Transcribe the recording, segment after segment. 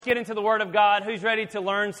Get into the Word of God. Who's ready to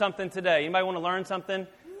learn something today? Anybody want to learn something?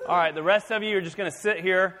 All right, the rest of you are just going to sit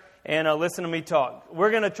here and listen to me talk. We're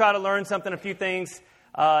going to try to learn something, a few things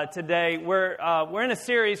today. We're in a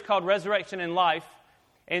series called Resurrection in Life.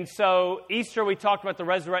 And so Easter we talked about the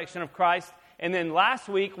resurrection of Christ. And then last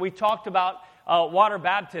week we talked about water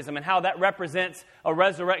baptism and how that represents a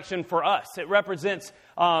resurrection for us. It represents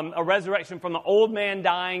a resurrection from the old man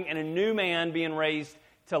dying and a new man being raised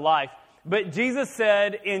to life. But Jesus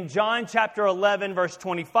said in John chapter 11, verse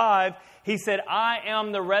 25, He said, I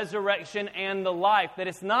am the resurrection and the life. That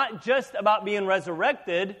it's not just about being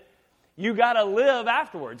resurrected. You got to live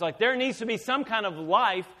afterwards. Like there needs to be some kind of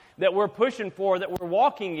life that we're pushing for, that we're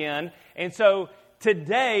walking in. And so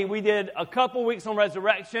today we did a couple weeks on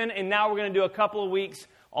resurrection, and now we're going to do a couple of weeks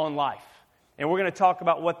on life. And we're going to talk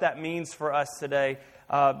about what that means for us today.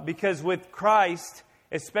 Because with Christ,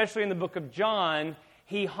 especially in the book of John,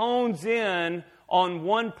 He hones in on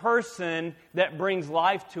one person that brings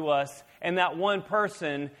life to us, and that one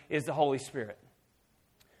person is the Holy Spirit.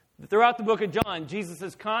 Throughout the book of John, Jesus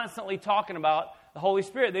is constantly talking about the Holy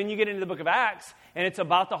Spirit. Then you get into the book of Acts, and it's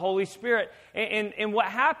about the Holy Spirit. And what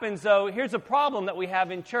happens, though, here's a problem that we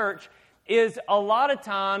have in church, is a lot of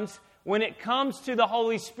times when it comes to the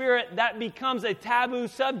Holy Spirit, that becomes a taboo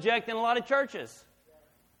subject in a lot of churches.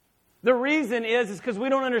 The reason is because we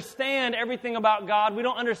don't understand everything about God. We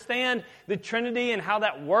don't understand the Trinity and how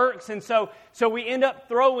that works. And so we end up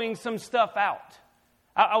throwing some stuff out.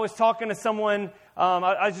 I was talking to someone,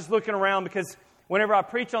 I was just looking around because whenever I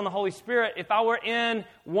preach on the Holy Spirit, if I were in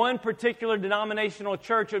one particular denominational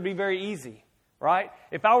church, it would be very easy, right?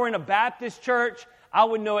 If I were in a Baptist church, I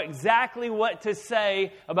would know exactly what to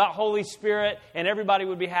say about Holy Spirit and everybody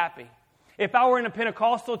would be happy. If I were in a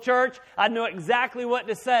Pentecostal church, I'd know exactly what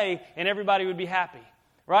to say, and everybody would be happy,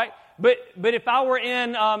 right? But if I were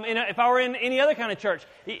in any other kind of church,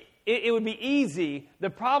 it would be easy. The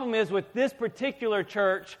problem is with this particular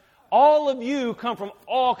church, all of you come from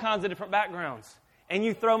all kinds of different backgrounds, and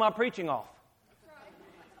you throw my preaching off.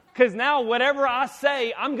 Because now whatever I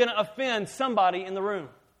say, I'm going to offend somebody in the room.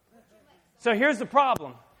 So here's the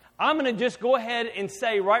problem. I'm going to just go ahead and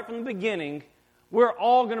say right from the beginning, we're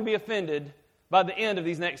all going to be offended by the end of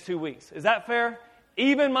these next 2 weeks. Is that fair?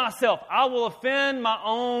 Even myself. I will offend my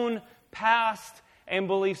own past and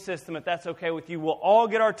belief system, if that's okay with you. We'll all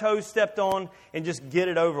get our toes stepped on and just get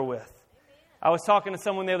it over with. I was talking to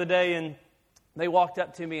someone the other day, and they walked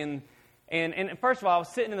up to me, and first of all, I was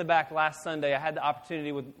sitting in the back last Sunday. I had the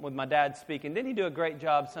opportunity with my dad speaking. Didn't he do a great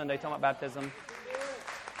job Sunday talking about baptism?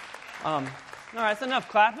 All right, that's enough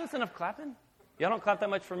clapping. That's enough clapping. Y'all don't clap that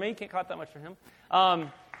much for me. Can't clap that much for him.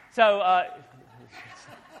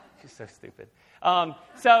 She's so stupid.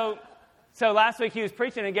 So last week he was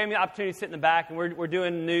preaching and gave me the opportunity to sit in the back, and we're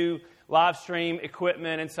doing new live stream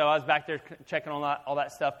equipment, and so I was back there checking on all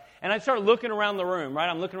that stuff. And I started looking around the room, right?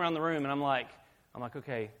 I'm looking around the room, and I'm like,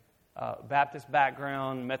 okay, Baptist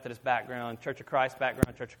background, Methodist background, Church of Christ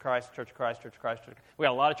background, Church of Christ, Church of Christ, Church of Christ. We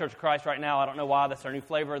got a lot of Church of Christ right now. I don't know why. That's our new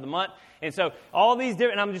flavor of the month. And so all these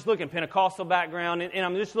different, and I'm just looking, Pentecostal background, and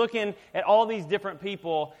I'm just looking at all these different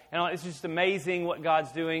people, and it's just amazing what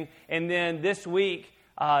God's doing. And then this week,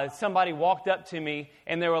 somebody walked up to me,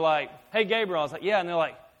 and they were like, hey, Gabriel. I was like, yeah. And they're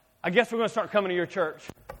like, I guess we're going to start coming to your church.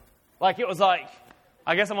 Like, it was like,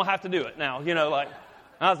 I guess I'm going to have to do it now, like. And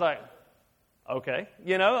I was like, okay,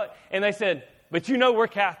 and they said, but we're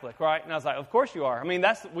Catholic, right? And I was like, of course you are. I mean,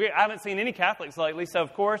 I haven't seen any Catholics lately, so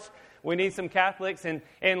of course we need some Catholics. And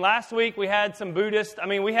last week we had some Buddhists. I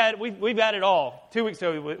mean, we've had it all. 2 weeks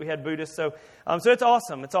ago we had Buddhists. So it's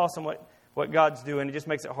awesome. It's awesome what God's doing. It just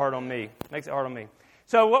makes it hard on me.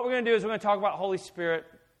 So what we're going to do is we're going to talk about Holy Spirit.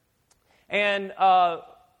 And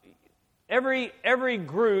every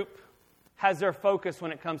group has their focus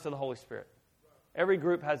when it comes to the Holy Spirit. Every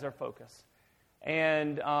group has their focus.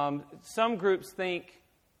 And some groups think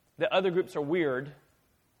that other groups are weird,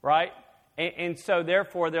 right? And so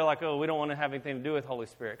therefore they're like, oh, we don't want to have anything to do with Holy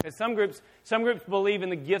Spirit. Because some groups believe in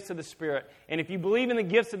the gifts of the Spirit. And if you believe in the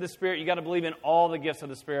gifts of the Spirit, you got to believe in all the gifts of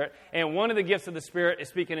the Spirit. And one of the gifts of the Spirit is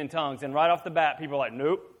speaking in tongues. And right off the bat, people are like,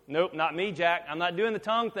 nope, not me, Jack. I'm not doing the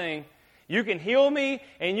tongue thing. You can heal me,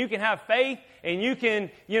 and you can have faith, and you can,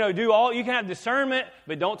 you can have discernment,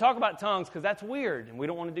 but don't talk about tongues because that's weird, and we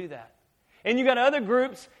don't want to do that. And you got other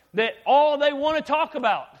groups that all they want to talk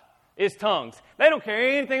about is tongues. They don't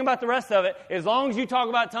care anything about the rest of it. As long as you talk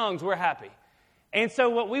about tongues, we're happy. And so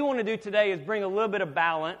what we want to do today is bring a little bit of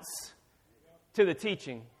balance to the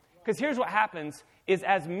teaching. Because here's what happens is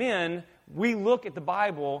as men, we look at the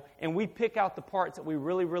Bible and we pick out the parts that we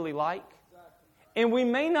really, really like. And we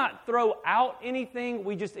may not throw out anything,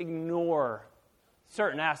 we just ignore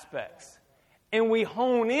certain aspects. And we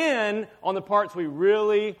hone in on the parts we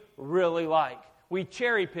really, really like. We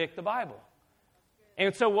cherry pick the Bible.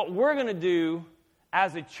 And so what we're going to do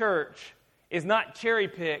as a church is not cherry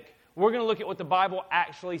pick. We're going to look at what the Bible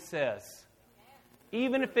actually says,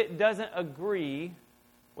 even if it doesn't agree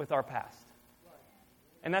with our past.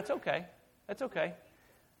 And that's okay. That's okay.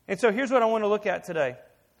 And so here's what I want to look at today.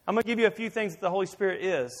 I'm going to give you a few things that the Holy Spirit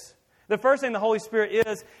is. The first thing the Holy Spirit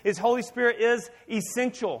is Holy Spirit is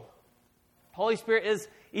essential. Holy Spirit is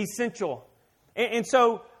essential. And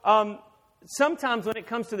so sometimes when it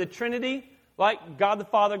comes to the Trinity, like God the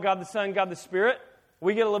Father, God the Son, God the Spirit,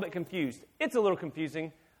 we get a little bit confused. It's a little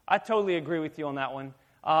confusing. I totally agree with you on that one.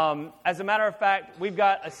 As a matter of fact, we've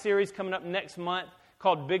got a series coming up next month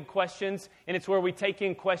called Big Questions, and it's where we take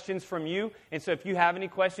in questions from you. And so if you have any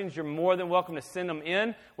questions, you're more than welcome to send them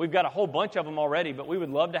in. We've got a whole bunch of them already, but we would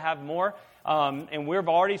love to have more. And we've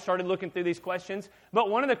already started looking through these questions. But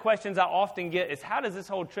one of the questions I often get is, how does this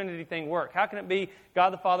whole Trinity thing work? How can it be God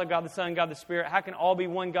the Father, God the Son, God the Spirit? How can all be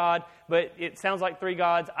one God, but it sounds like three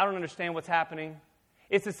gods? I don't understand what's happening.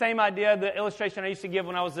 It's the same idea. The illustration I used to give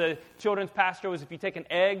when I was a children's pastor was if you take an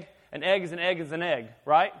egg is an egg is an egg,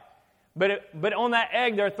 right? But on that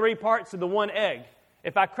egg, there are three parts to the one egg.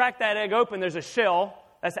 If I crack that egg open, there's a shell.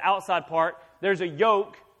 That's the outside part. There's a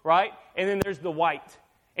yolk, right? And then there's the white.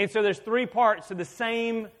 And so there's three parts to the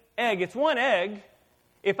same egg. It's one egg.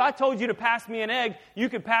 If I told you to pass me an egg, you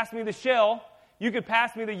could pass me the shell. You could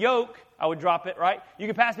pass me the yolk. I would drop it, right? You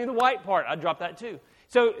could pass me the white part. I'd drop that too.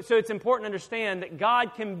 So it's important to understand that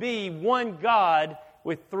God can be one God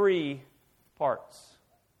with three parts.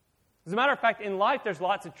 As a matter of fact, in life, there's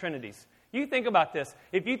lots of trinities. You think about this.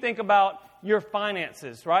 If you think about your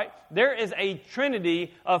finances, right? There is a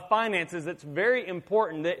trinity of finances that's very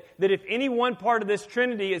important, that if any one part of this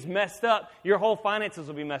trinity is messed up, your whole finances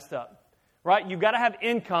will be messed up, right? You've got to have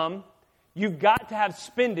income, you've got to have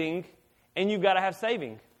spending, and you've got to have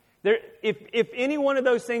saving. If any one of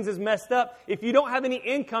those things is messed up, if you don't have any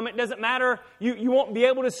income, it doesn't matter. You won't be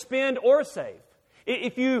able to spend or save.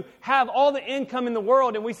 If you have all the income in the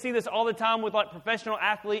world, and we see this all the time with like professional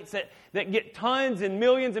athletes that get tons and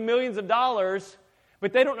millions of dollars,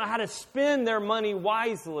 but they don't know how to spend their money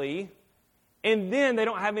wisely, and then they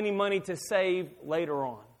don't have any money to save later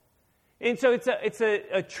on. And so it's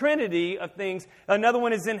a trinity of things. Another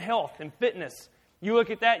one is in health and fitness. You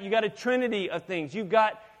look at that, you got a trinity of things. You've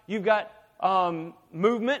got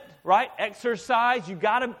movement, right? Exercise. You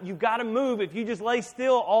got to move. If you just lay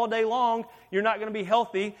still all day long, you're not going to be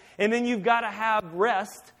healthy. And then you've got to have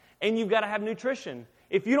rest, and you've got to have nutrition.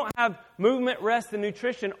 If you don't have movement, rest, and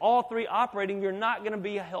nutrition, all three operating, you're not going to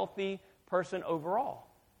be a healthy person overall.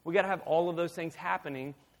 We got to have all of those things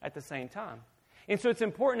happening at the same time. And so it's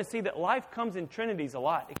important to see that life comes in trinities a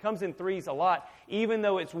lot. It comes in threes a lot. Even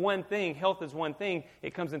though it's one thing, health is one thing,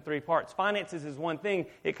 it comes in three parts. Finances is one thing,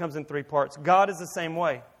 it comes in three parts. God is the same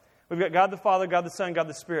way. We've got God the Father, God the Son, God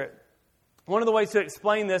the Spirit. One of the ways to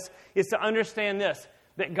explain this is to understand this,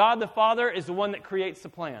 that God the Father is the one that creates the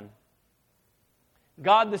plan.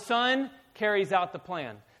 God the Son carries out the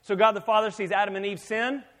plan. So God the Father sees Adam and Eve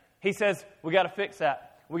sin. He says, we got to fix that.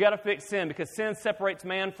 We got to fix sin because sin separates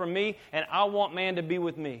man from me, and I want man to be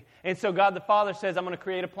with me. And so God the Father says, I'm going to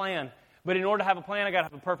create a plan. But in order to have a plan, I got to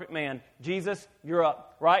have a perfect man. Jesus, you're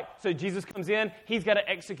up, right? So Jesus comes in, he's got to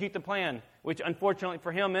execute the plan, which unfortunately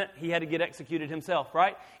for him meant he had to get executed himself,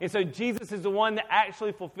 right? And so Jesus is the one that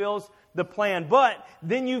actually fulfills the plan. But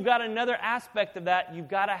then you've got another aspect of that. You've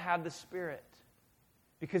got to have the Spirit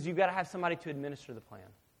because you've got to have somebody to administer the plan.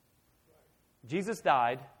 Jesus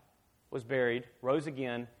died, was buried, rose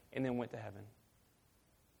again, and then went to heaven.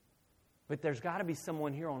 But there's got to be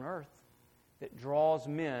someone here on earth that draws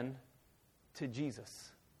men to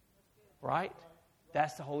Jesus. Right?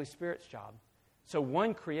 That's the Holy Spirit's job. So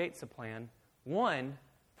one creates the plan, one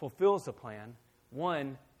fulfills the plan,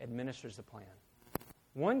 one administers the plan.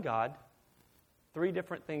 One God, three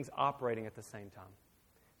different things operating at the same time.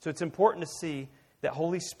 So it's important to see that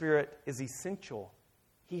Holy Spirit is essential.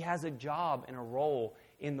 He has a job and a role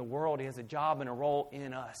in the world. He has a job and a role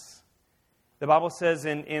in us. The Bible says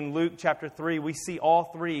in Luke chapter 3, we see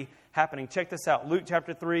all three happening. Check this out. Luke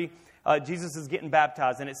chapter 3, Jesus is getting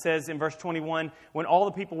baptized. And it says in verse 21, when all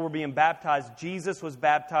the people were being baptized, Jesus was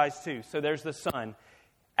baptized too. So there's the Son.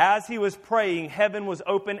 As he was praying, heaven was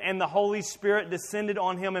open and the Holy Spirit descended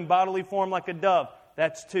on him in bodily form like a dove.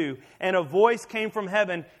 That's two. And a voice came from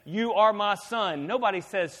heaven, you are my Son. Nobody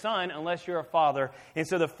says Son unless you're a father. And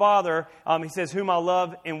so the Father, he says, whom I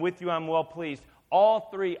love, and with you I'm well pleased. All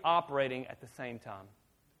three operating at the same time.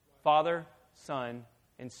 Father, Son,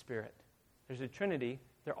 and Spirit. There's a Trinity.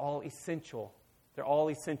 They're all essential They're all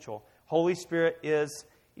essential. Holy Spirit is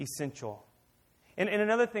essential. And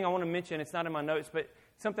another thing I want to mention, it's not in my notes, but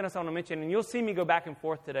something else I want to mention, and you'll see me go back and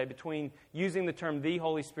forth today between using the term the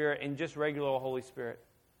Holy Spirit and just regular Holy Spirit.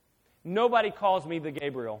 Nobody calls me the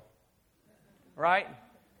Gabriel, right?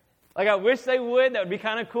 Like, I wish they would. That would be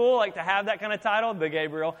kind of cool, like to have that kind of title, the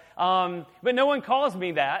Gabriel. But no one calls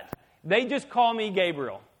me that. They just call me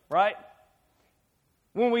Gabriel, right?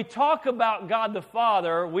 When we talk about God the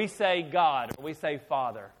Father, we say God, or we say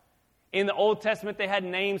Father. In the Old Testament, they had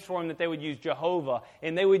names for him that they would use, Jehovah,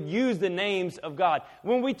 and they would use the names of God.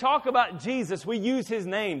 When we talk about Jesus, we use his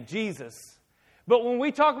name, Jesus. But when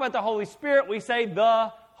we talk about the Holy Spirit, we say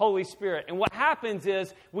the Holy Spirit. And what happens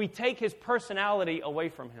is we take his personality away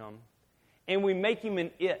from him, and we make him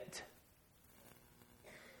an it.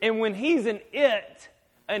 And when he's an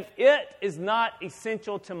it is not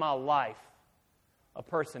essential to my life. A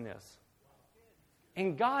person is.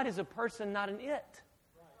 And God is a person, not an it.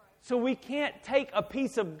 So we can't take a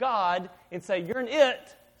piece of God and say, you're an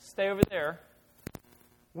it, stay over there,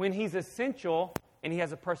 when he's essential and he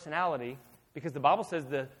has a personality, because the Bible says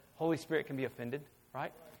the Holy Spirit can be offended,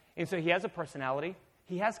 right? And so he has a personality,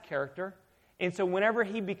 he has character, and so whenever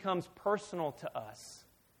he becomes personal to us,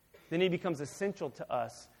 then he becomes essential to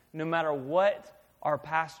us, no matter what our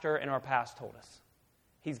pastor and our past told us.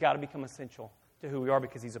 He's got to become essential to who we are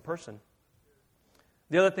because he's a person.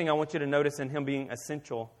 The other thing I want you to notice in him being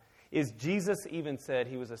essential is Jesus even said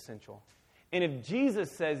he was essential. And if Jesus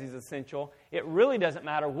says he's essential, it really doesn't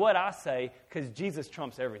matter what I say because Jesus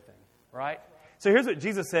trumps everything, right? So here's what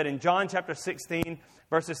Jesus said in John chapter 16,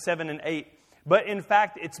 verses 7 and 8. But in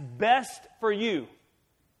fact, it's best for you.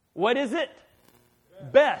 What is it?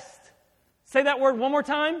 Best. Say that word one more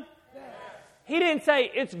time. Best. He didn't say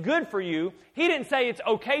it's good for you. He didn't say it's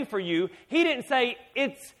okay for you. He didn't say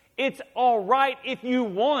it's all right if you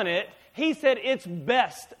want it. He said it's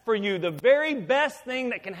best for you. The very best thing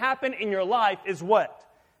that can happen in your life is what?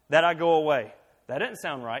 That I go away. That doesn't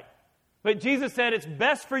sound right. But Jesus said it's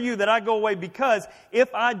best for you that I go away because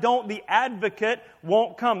if I don't, the advocate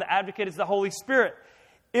won't come. The advocate is the Holy Spirit.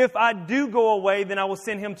 If I do go away, then I will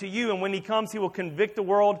send him to you. And when he comes, he will convict the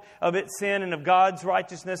world of its sin and of God's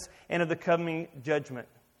righteousness and of the coming judgment.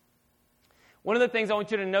 One of the things I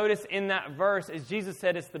want you to notice in that verse is Jesus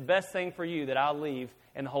said it's the best thing for you that I'll leave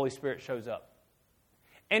and the Holy Spirit shows up.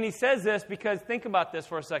 And he says this because, think about this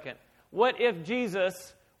for a second. What if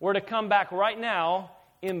Jesus were to come back right now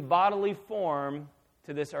in bodily form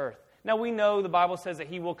to this earth? Now we know the Bible says that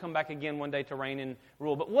he will come back again one day to reign and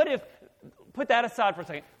rule. But what if, put that aside for a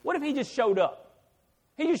second, what if he just showed up?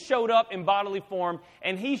 He just showed up in bodily form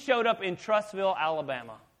and he showed up in Trussville,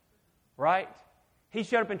 Alabama. Right? He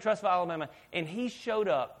showed up in Trussville, Alabama, and he showed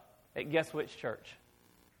up at guess which church?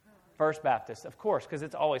 First Baptist, of course, because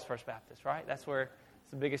it's always First Baptist, right? That's where it's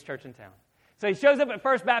the biggest church in town. So he shows up at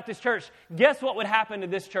First Baptist Church. Guess what would happen to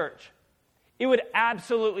this church? It would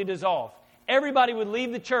absolutely dissolve. Everybody would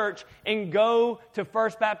leave the church and go to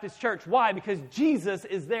First Baptist Church. Why? Because Jesus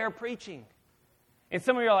is there preaching. And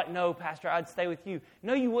some of you are like, no, Pastor, I'd stay with you.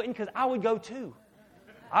 No, you wouldn't, because I would go too.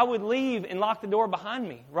 I would leave and lock the door behind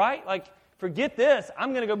me, right? Like, forget this. I'm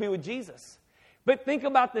going to go be with Jesus. But think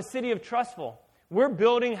about the city of Trussville. We're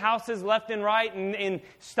building houses left and right, and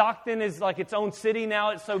Stockton is like its own city now.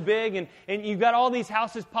 It's so big, and you've got all these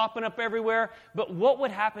houses popping up everywhere. But what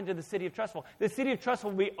would happen to the city of Trussville? The city of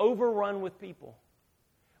Trussville would be overrun with people.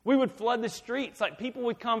 We would flood the streets. Like, people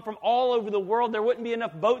would come from all over the world. There wouldn't be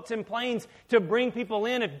enough boats and planes to bring people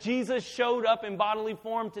in if Jesus showed up in bodily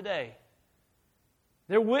form today.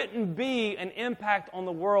 There wouldn't be an impact on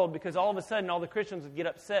the world because all of a sudden all the Christians would get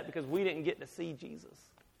upset because we didn't get to see Jesus.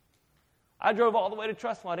 I drove all the way to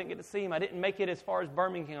Trussville. I didn't get to see him. I didn't make it as far as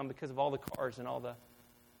Birmingham because of all the cars and all the...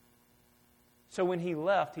 So when he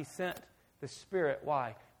left, he sent the Spirit.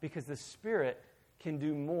 Why? Because the Spirit can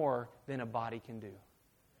do more than a body can do.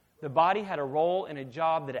 The body had a role and a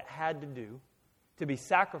job that it had to do, to be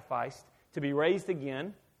sacrificed, to be raised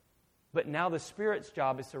again. But now the Spirit's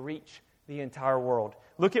job is to reach the entire world.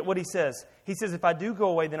 Look at what he says. He says, if I do go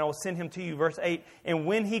away, then I will send him to you. Verse 8, and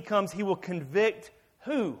when he comes, he will convict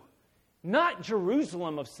who? Not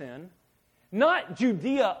Jerusalem of sin, not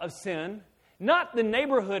Judea of sin, not the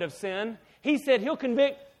neighborhood of sin. He said he'll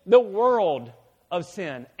convict the world of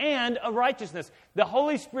sin and of righteousness. The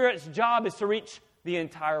Holy Spirit's job is to reach the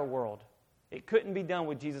entire world. It couldn't be done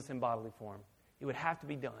with Jesus in bodily form. It would have to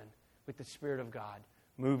be done with the Spirit of God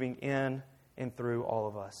moving in and through all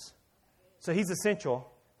of us. So he's essential,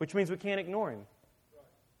 which means we can't ignore him.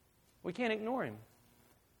 We can't ignore him.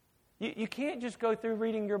 You can't just go through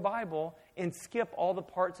reading your Bible and skip all the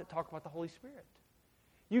parts that talk about the Holy Spirit.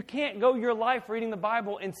 You can't go your life reading the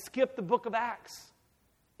Bible and skip the book of Acts.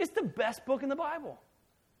 It's the best book in the Bible.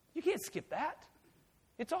 You can't skip that.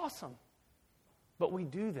 It's awesome. But we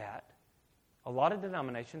do that. A lot of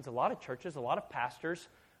denominations, a lot of churches, a lot of pastors.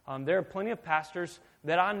 There are plenty of pastors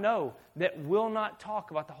that I know that will not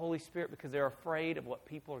talk about the Holy Spirit because they're afraid of what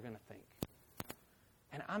people are going to think.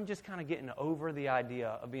 And I'm just kind of getting over the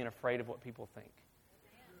idea of being afraid of what people think.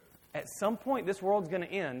 At some point, this world's going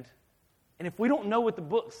to end. And if we don't know what the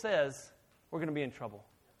book says, we're going to be in trouble.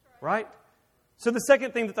 Right? So the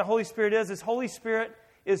second thing that the Holy Spirit is Holy Spirit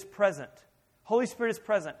is present. Holy Spirit is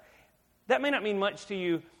present. That may not mean much to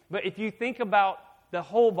you, but if you think about the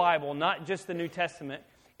whole Bible, not just the New Testament,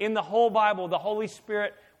 in the whole Bible, the Holy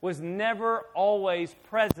Spirit was never always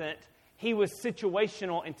present. He was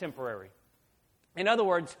situational and temporary. In other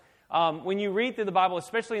words, when you read through the Bible,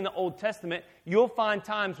 especially in the Old Testament, you'll find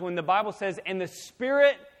times when the Bible says, and the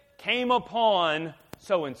Spirit came upon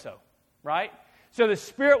so-and-so, right? So the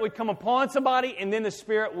Spirit would come upon somebody, and then the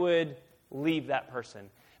Spirit would leave that person.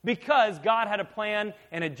 Because God had a plan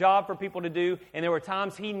and a job for people to do, and there were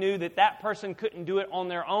times He knew that that person couldn't do it on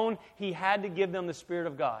their own. He had to give them the Spirit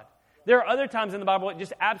of God. There are other times in the Bible it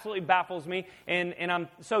just absolutely baffles me, and I'm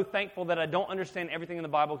so thankful that I don't understand everything in the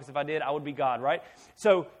Bible, because if I did, I would be God, right?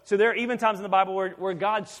 So there are even times in the Bible where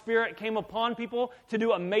God's Spirit came upon people to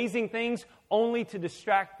do amazing things, only to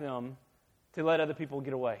distract them to let other people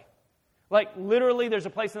get away. Like, literally, there's a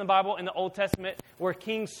place in the Bible in the Old Testament where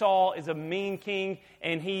King Saul is a mean king,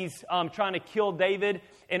 and he's trying to kill David.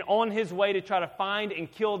 And on his way to try to find and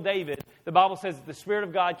kill David, the Bible says that the Spirit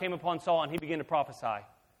of God came upon Saul, and he began to prophesy.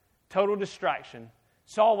 Total distraction.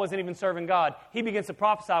 Saul wasn't even serving God. He begins to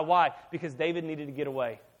prophesy. Why? Because David needed to get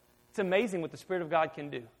away. It's amazing what the Spirit of God can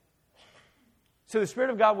do. So the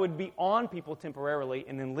Spirit of God would be on people temporarily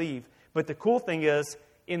and then leave. But the cool thing is,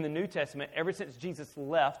 in the New Testament, ever since Jesus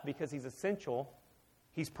left, because He's essential,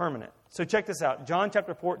 He's permanent. So check this out. John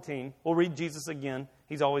chapter 14. We'll read Jesus again.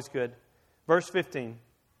 He's always good. Verse 15.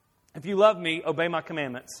 If you love me, obey my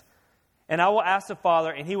commandments. And I will ask the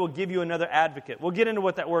Father, and He will give you another advocate. We'll get into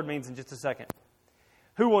what that word means in just a second.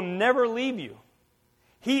 Who will never leave you.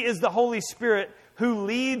 He is the Holy Spirit who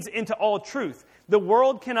leads into all truth. The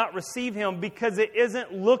world cannot receive Him because it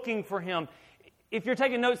isn't looking for Him. If you're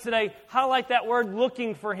taking notes today, highlight that word,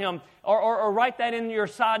 looking for Him, or write that in your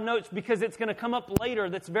side notes, because it's going to come up later.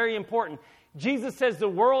 That's very important. Jesus says the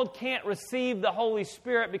world can't receive the Holy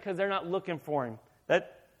Spirit because they're not looking for Him. It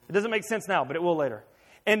doesn't make sense now, but it will later.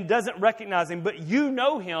 And doesn't recognize Him, but you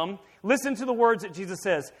know Him. Listen to the words that Jesus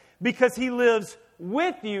says. Because He lives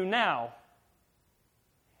with you now,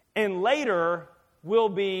 and later will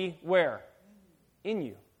be where? In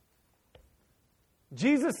you.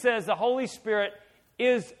 Jesus says the Holy Spirit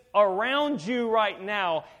is around you right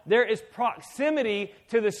now. There is proximity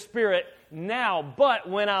to the Spirit now. But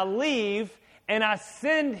when I leave and I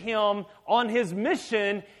send Him on His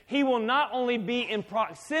mission, He will not only be in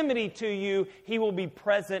proximity to you, He will be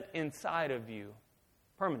present inside of you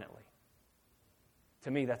permanently.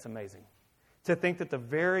 To me, that's amazing. To think that the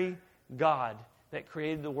very God that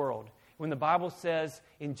created the world, when the Bible says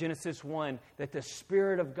in Genesis 1 that the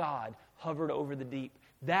Spirit of God hovered over the deep,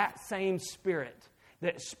 that same Spirit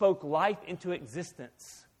that spoke life into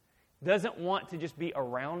existence doesn't want to just be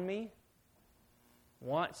around me,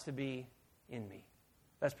 wants to be in me.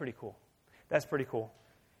 That's pretty cool. That's pretty cool.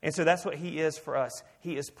 And so that's what He is for us.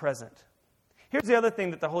 He is present. Here's the other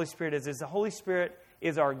thing that the Holy Spirit is the Holy Spirit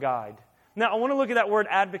is our guide. Now, I want to look at that word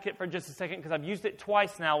advocate for just a second, because I've used it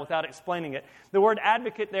twice now without explaining it. The word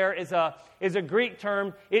advocate there is a Greek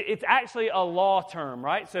term. It's actually a law term,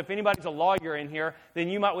 right? So if anybody's a lawyer in here, then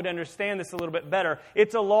you would understand this a little bit better.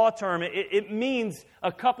 It's a law term. It means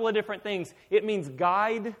a couple of different things. It means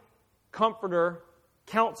guide, comforter,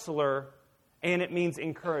 counselor, and it means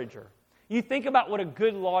encourager. You think about what a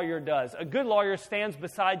good lawyer does. A good lawyer stands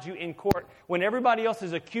beside you in court when everybody else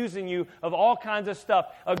is accusing you of all kinds of stuff.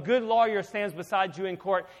 A good lawyer stands beside you in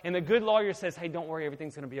court, and the good lawyer says, hey, don't worry,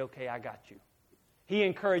 everything's going to be okay, I got you. He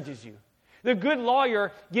encourages you. The good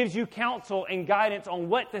lawyer gives you counsel and guidance on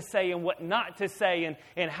what to say and what not to say,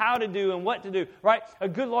 and how to do and what to do, right? A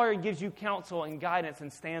good lawyer gives you counsel and guidance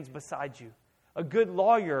and stands beside you. A good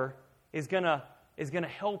lawyer is going to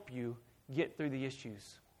help you get through the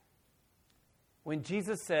issues. When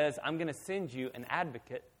Jesus says, I'm going to send you an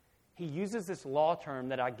advocate, He uses this law term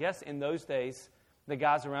that I guess in those days, the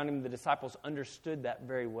guys around Him, the disciples, understood that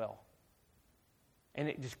very well. And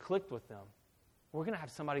it just clicked with them. We're going to have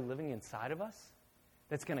somebody living inside of us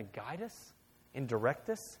that's going to guide us and direct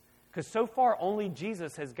us. Because so far, only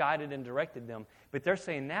Jesus has guided and directed them. But they're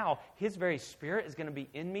saying now, His very Spirit is going to be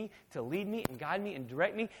in me to lead me and guide me and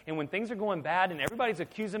direct me. And when things are going bad and everybody's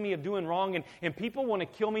accusing me of doing wrong and people want to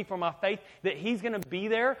kill me for my faith, that He's going to be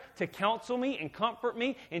there to counsel me and comfort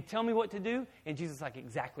me and tell me what to do. And Jesus is like,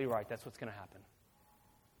 exactly right. That's what's going to happen.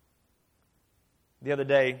 The other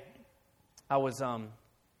day, I was, and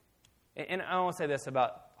I want to say this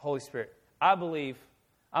about Holy Spirit. I believe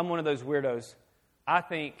I'm one of those weirdos. I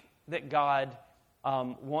think that God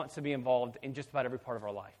wants to be involved in just about every part of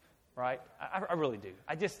our life, right? I really do.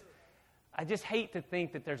 I just hate to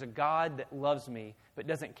think that there's a God that loves me but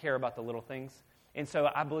doesn't care about the little things. And so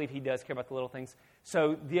I believe He does care about the little things.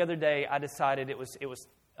 So the other day I decided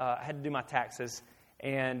I had to do my taxes,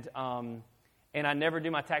 and I never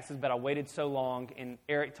do my taxes, but I waited so long, and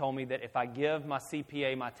Eric told me that if I give my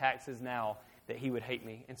CPA my taxes now, that he would hate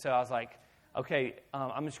me. And so I was like, okay,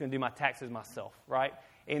 I'm just going to do my taxes myself, right?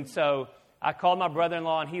 And so I called my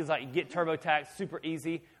brother-in-law, and he's like, get TurboTax, super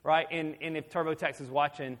easy, right? And if TurboTax is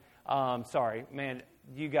watching, sorry, man,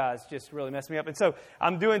 you guys just really messed me up. And so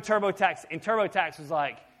I'm doing TurboTax, and TurboTax was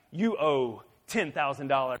like, you owe $10,000.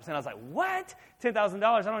 And I was like, what? $10,000?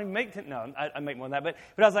 I don't even make no, I make more than that.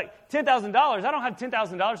 But I was like, $10,000? I don't have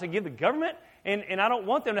 $10,000 to give the government, and I don't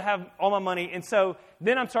want them to have all my money. And so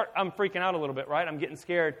then I'm freaking out a little bit, right? I'm getting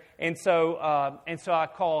scared. And so I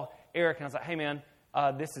call Eric, and I was like, hey, man,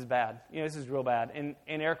 this is bad. This is real bad. And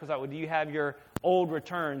Eric was like, well, do you have your old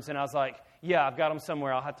returns? And I was like, yeah, I've got them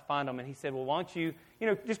somewhere. I'll have to find them. And he said, well, why don't you,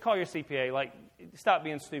 just call your CPA. Like, stop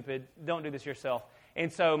being stupid. Don't do this yourself.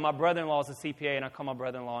 And so my brother-in-law is a CPA, and I called my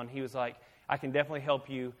brother-in-law, and he was like, I can definitely help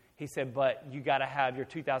you. He said, but you got to have your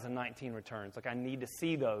 2019 returns. Like, I need to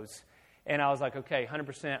see those. And I was like, okay,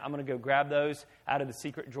 100%. I'm going to go grab those out of the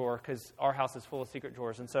secret drawer because our house is full of secret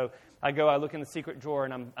drawers. And so I look in the secret drawer,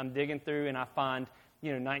 and I'm digging through, and I find,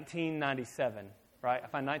 1997, right? I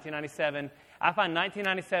find 1997. I find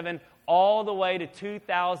 1997 all the way to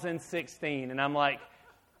 2016. And I'm like,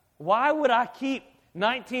 why would I keep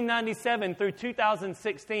 1997 through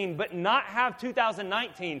 2016, but not have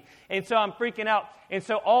 2019. And so I'm freaking out. And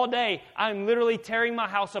so all day, I'm literally tearing my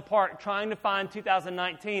house apart, trying to find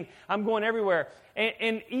 2019. I'm going everywhere.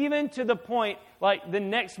 And even to the point, like the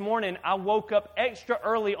next morning, I woke up extra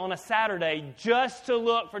early on a Saturday just to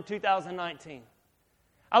look for 2019.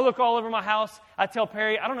 I look all over my house. I tell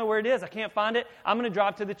Perry, I don't know where it is. I can't find it. I'm going to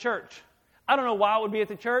drive to the church. I don't know why it would be at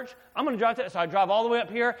the church. I'm going to drive to it. So I drive all the way up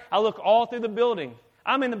here. I look all through the building.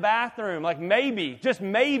 I'm in the bathroom, like maybe, just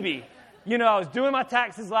maybe. I was doing my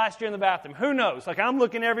taxes last year in the bathroom. Who knows? Like, I'm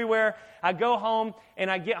looking everywhere. I go home,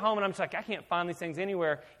 and I get home, and I'm just like, I can't find these things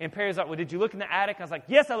anywhere. And Perry's like, well, did you look in the attic? I was like,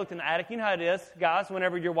 yes, I looked in the attic. You know how it is, guys,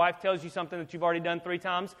 whenever your wife tells you something that you've already done 3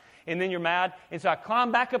 times, and then you're mad. And so I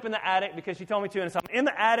climb back up in the attic because she told me to. And so I'm in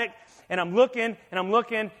the attic, and I'm looking,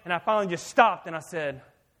 and I finally just stopped, and I said,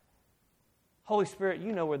 Holy Spirit,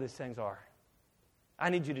 you know where these things are.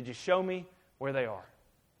 I need you to just show me where they are.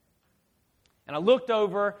 And I looked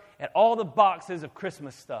over at all the boxes of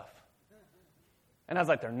Christmas stuff. And I was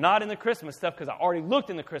like, they're not in the Christmas stuff because I already looked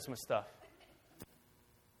in the Christmas stuff.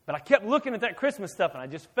 But I kept looking at that Christmas stuff, and I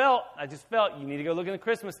just felt, you need to go look in the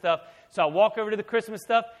Christmas stuff. So I walk over to the Christmas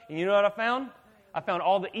stuff, and you know what I found? I found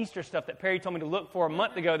all the Easter stuff that Perry told me to look for a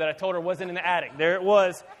month ago that I told her wasn't in the attic. There it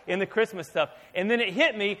was in the Christmas stuff. And then it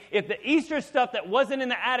hit me, if the Easter stuff that wasn't in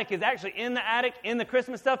the attic is actually in the attic, in the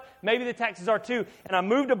Christmas stuff, maybe the taxes are too. And I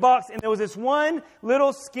moved a box, and there was this one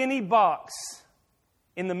little skinny box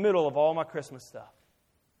in the middle of all my Christmas stuff.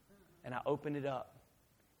 And I opened it up.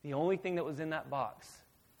 The only thing that was in that box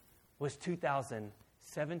was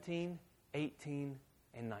 2017, 18,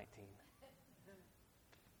 and 19.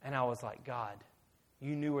 And I was like, God,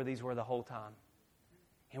 you knew where these were the whole time.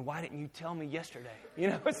 And why didn't you tell me yesterday?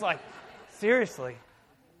 It's like, seriously,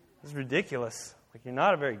 it's ridiculous. Like, you're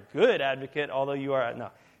not a very good advocate, although you are. No.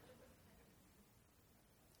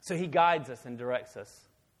 So He guides us and directs us.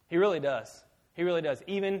 He really does. He really does.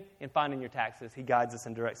 Even in finding your taxes, He guides us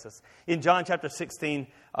and directs us. In John chapter 16,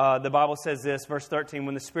 the Bible says this, verse 13,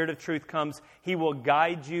 when the Spirit of truth comes, He will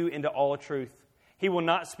guide you into all truth. He will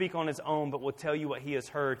not speak on His own, but will tell you what He has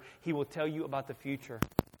heard. He will tell you about the future.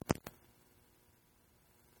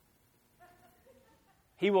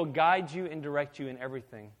 He will guide you and direct you in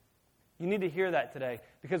everything. You need to hear that today,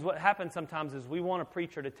 because what happens sometimes is we want a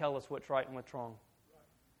preacher to tell us what's right and what's wrong.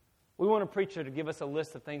 We want a preacher to give us a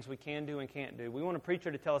list of things we can do and can't do. We want a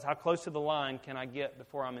preacher to tell us how close to the line can I get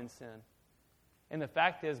before I'm in sin. And the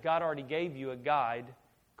fact is, God already gave you a guide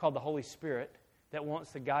called the Holy Spirit that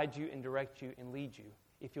wants to guide you and direct you and lead you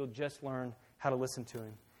if you'll just learn how to listen to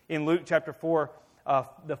Him. In Luke chapter 4,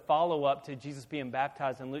 the follow-up to Jesus being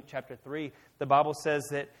baptized in Luke chapter 3. The Bible says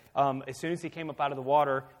that as soon as he came up out of the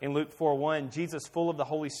water in Luke 4:1, Jesus, full of the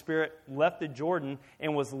Holy Spirit, left the Jordan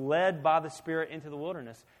and was led by the Spirit into the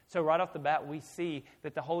wilderness. So right off the bat, we see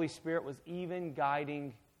that the Holy Spirit was even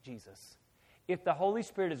guiding Jesus. If the Holy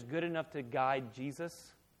Spirit is good enough to guide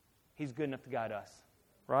Jesus, he's good enough to guide us,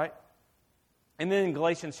 right? And then in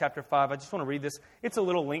Galatians chapter 5, I just want to read this. It's a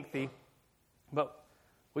little lengthy, but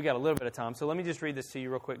we got a little bit of time. So let me just read this to you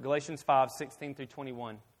real quick. Galatians 5:16 through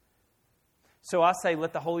 21. So I say,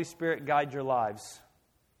 let the Holy Spirit guide your lives.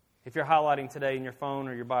 If you're highlighting today in your phone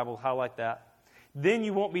or your Bible, highlight that. Then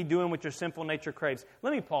you won't be doing what your sinful nature craves.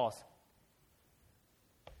 Let me pause.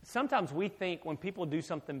 Sometimes we think when people do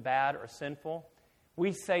something bad or sinful,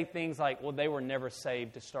 we say things like, well, they were never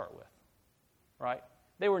saved to start with, right?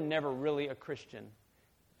 They were never really a Christian.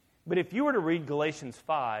 But if you were to read Galatians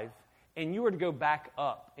 5 and you were to go back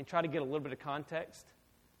up and try to get a little bit of context,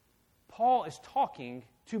 Paul is talking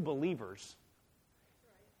to believers.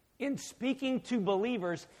 In speaking to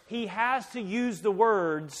believers, he has to use the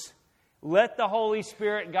words, let the Holy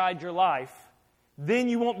Spirit guide your life. Then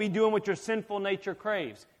you won't be doing what your sinful nature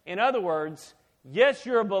craves. In other words, yes,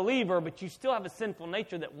 you're a believer, but you still have a sinful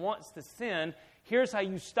nature that wants to sin. Here's how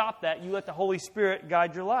you stop that. You let the Holy Spirit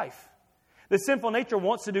guide your life. The sinful nature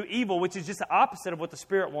wants to do evil, which is just the opposite of what the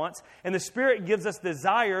Spirit wants. And the Spirit gives us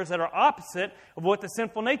desires that are opposite of what the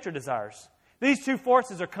sinful nature desires. These two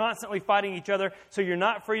forces are constantly fighting each other, so you're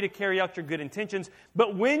not free to carry out your good intentions.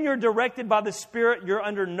 But when you're directed by the Spirit, you're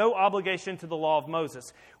under no obligation to the law of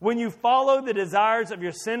Moses. When you follow the desires of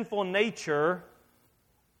your sinful nature,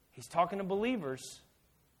 he's talking to believers,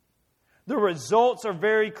 the results are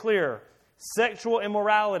very clear. Sexual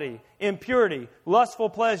immorality, impurity, lustful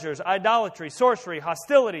pleasures, idolatry, sorcery,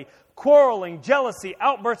 hostility, quarreling, jealousy,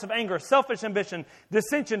 outbursts of anger, selfish ambition,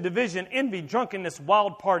 dissension, division, envy, drunkenness,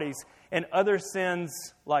 wild parties, and other sins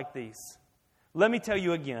like these. Let me tell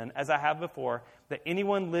you again, as I have before, that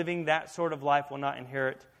anyone living that sort of life will not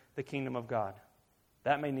inherit the kingdom of God.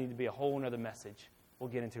 That may need to be a whole other message we'll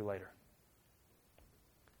get into later.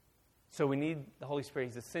 So we need the Holy Spirit.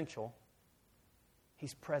 He's essential.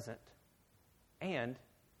 He's present. And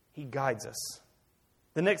he guides us.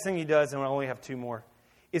 The next thing he does, and I only have two more,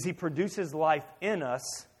 is he produces life in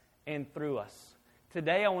us and through us.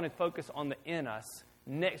 Today I want to focus on the in us.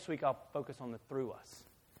 Next week I'll focus on the through us.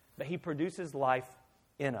 But he produces life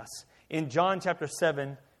in us. In John chapter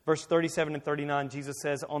 7, verse 37 and 39, Jesus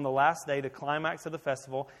says, on the last day, the climax of the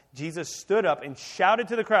festival, Jesus stood up and shouted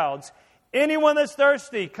to the crowds, anyone that's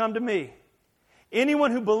thirsty, come to me. Anyone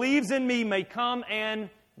who believes in me may come and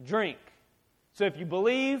drink. So if you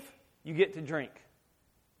believe, you get to drink.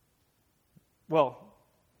 Well,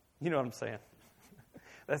 you know what I'm saying.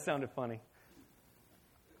 That sounded funny.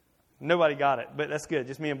 Nobody got it, but that's good.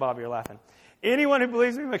 Just me and Bobby are laughing. Anyone who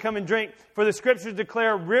believes in me may come and drink, for the Scriptures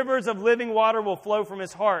declare rivers of living water will flow from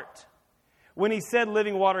his heart. When he said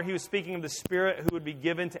living water, he was speaking of the Spirit who would be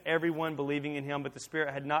given to everyone believing in him, but the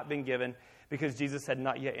Spirit had not been given because Jesus had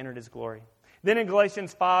not yet entered his glory. Then in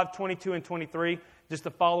Galatians 5, 22 and 23, just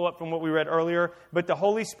to follow up from what we read earlier, but the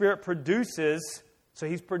Holy Spirit produces, so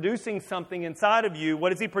he's producing something inside of you.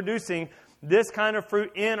 What is he producing? This kind of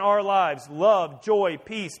fruit in our lives: love, joy,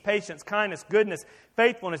 peace, patience, kindness, goodness,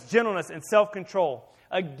 faithfulness, gentleness, and self-control.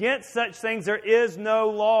 Against such things there is no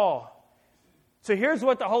law. So here's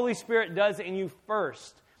what the Holy Spirit does in you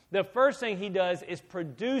first. The first thing he does is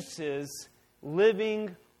produces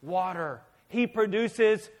living water. He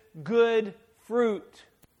produces good fruit.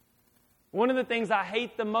 One of the things I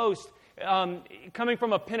hate the most, coming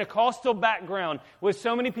from a Pentecostal background, was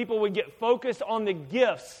so many people would get focused on the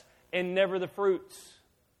gifts and never the fruits.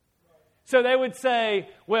 So they would say,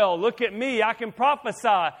 well, look at me, I can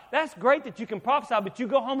prophesy. That's great that you can prophesy, but you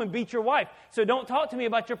go home and beat your wife. So don't talk to me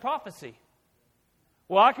about your prophecy.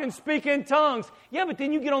 Well, I can speak in tongues. Yeah, but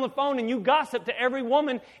then you get on the phone and you gossip to every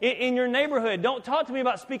woman in your neighborhood. Don't talk to me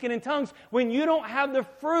about speaking in tongues when you don't have the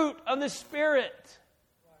fruit of the Spirit.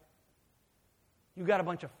 You got a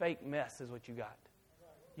bunch of fake mess is what you got.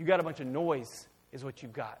 You got a bunch of noise is what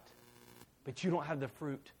you've got. But you don't have the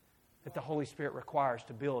fruit that the Holy Spirit requires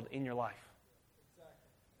to build in your life.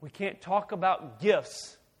 We can't talk about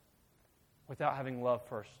gifts without having love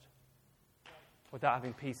first. Without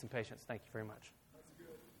having peace and patience. Thank you very much.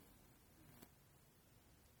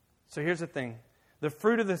 So here's the thing. The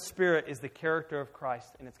fruit of the Spirit is the character of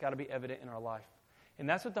Christ, and it's got to be evident in our life. And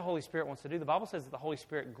that's what the Holy Spirit wants to do. The Bible says that the Holy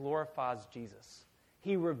Spirit glorifies Jesus.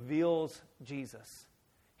 He reveals Jesus.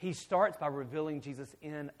 He starts by revealing Jesus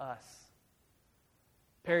in us.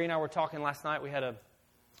 Perry and I were talking last night. We had a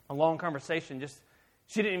long conversation just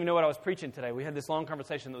She didn't even know what I was preaching today. We had this long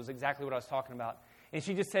conversation that was exactly what I was talking about. And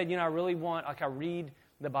she just said, I really want, I read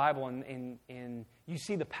the Bible and you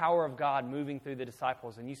see the power of God moving through the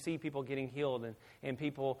disciples, and you see people getting healed and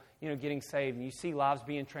people, getting saved, and you see lives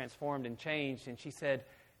being transformed and changed. And she said,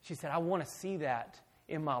 I want to see that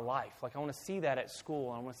in my life. Like, I want to see that at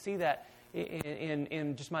school. I want to see that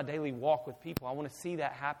in just my daily walk with people. I want to see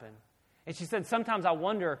that happen. And she said, sometimes I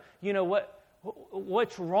wonder,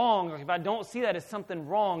 what's wrong? Or if I don't see that, is something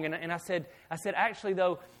wrong? And I said, actually,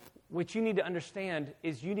 though, what you need to understand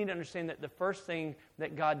is you need to understand that the first thing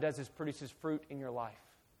that God does is produces fruit in your life.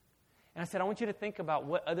 And I said, I want you to think about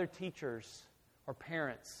what other teachers or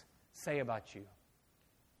parents say about you.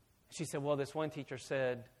 She said, well, this one teacher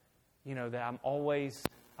said, that I always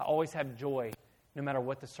have joy no matter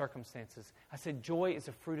what the circumstances. I said, joy is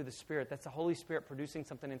a fruit of the Spirit. That's the Holy Spirit producing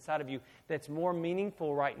something inside of you that's more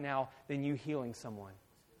meaningful right now than you healing someone.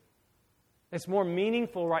 It's more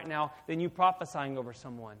meaningful right now than you prophesying over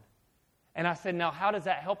someone. And I said, now how does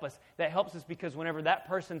that help us? That helps us because whenever that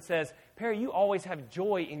person says, Perry, you always have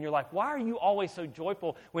joy in your life. Why are you always so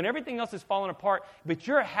joyful when everything else is falling apart, but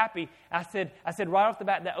you're happy? I said right off the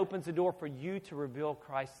bat, that opens the door for you to reveal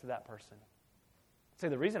Christ to that person. Say,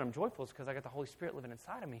 the reason I'm joyful is because I got the Holy Spirit living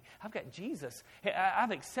inside of me. I've got Jesus. I've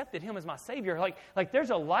accepted Him as my Savior. Like there's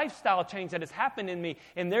a lifestyle change that has happened in me,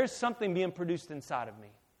 and there's something being produced inside of me.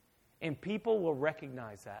 And people will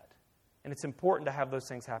recognize that. And it's important to have those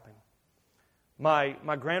things happen.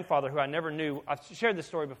 My grandfather, who I never knew, I've shared this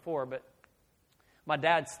story before, but my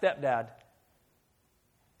dad's stepdad,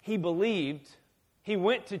 he believed, he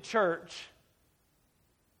went to church,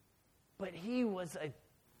 but he was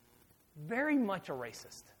very much a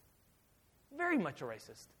racist. Very much a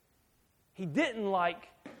racist. He didn't like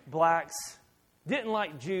blacks, didn't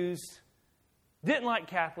like Jews, didn't like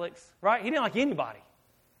Catholics, right? He didn't like anybody.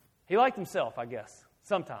 He liked himself, I guess,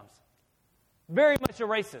 sometimes. Very much a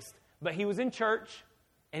racist. But he was in church,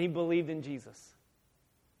 and he believed in Jesus.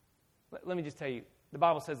 Let me just tell you, the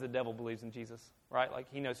Bible says the devil believes in Jesus, right? Like,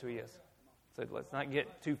 he knows who he is. So let's not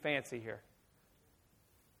get too fancy here.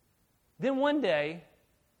 Then one day,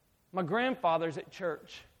 my grandfather's at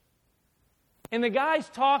church, and the guy's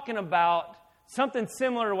talking about something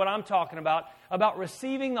similar to what I'm talking about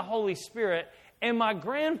receiving the Holy Spirit, and my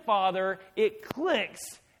grandfather, it clicks,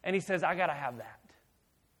 and he says, I got to have that.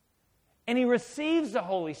 And he receives the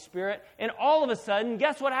Holy Spirit, and all of a sudden,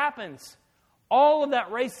 guess what happens? All of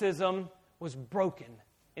that racism was broken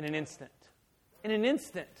in an instant. In an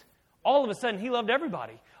instant. All of a sudden, he loved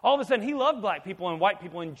everybody. All of a sudden, he loved black people and white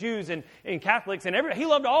people and Jews and Catholics and everybody. He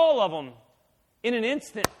loved all of them. In an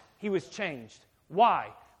instant, he was changed. Why?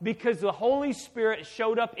 Because the Holy Spirit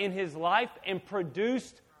showed up in his life and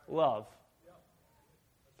produced love.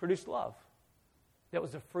 Produced love. That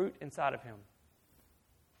was a fruit inside of him.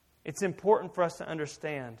 It's important for us to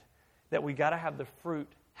understand that we got to have the fruit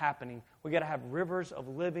happening. We got to have rivers of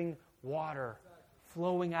living water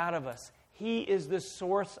flowing out of us. He is the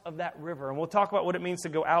source of that river. And we'll talk about what it means to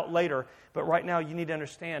go out later. But right now you need to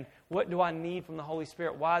understand, what do I need from the Holy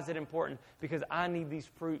Spirit? Why is it important? Because I need these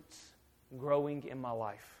fruits growing in my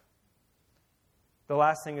life. The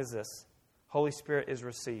last thing is this. Holy Spirit is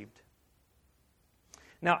received.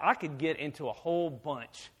 Now, I could get into a whole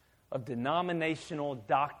bunch of denominational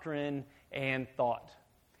doctrine and thought.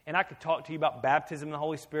 And I could talk to you about baptism in the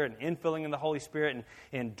Holy Spirit and infilling in the Holy Spirit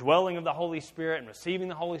and dwelling of the Holy Spirit and receiving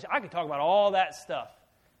the Holy Spirit. I could talk about all that stuff.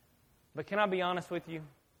 But can I be honest with you?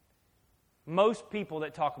 Most people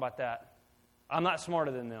that talk about that, I'm not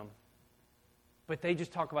smarter than them. But they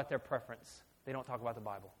just talk about their preference. They don't talk about the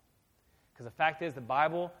Bible. Because the fact is, the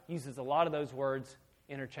Bible uses a lot of those words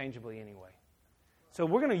interchangeably anyway. So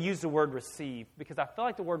we're going to use the word receive because I feel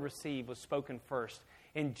like the word receive was spoken first.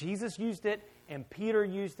 And Jesus used it, and Peter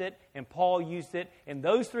used it, and Paul used it. And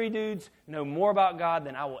those three dudes know more about God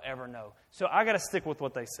than I will ever know. So I got to stick with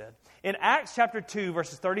what they said. In Acts chapter 2,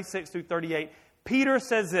 verses 36 through 38, Peter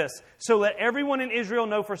says this, "So let everyone in Israel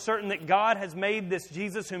know for certain that God has made this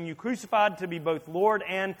Jesus whom you crucified to be both Lord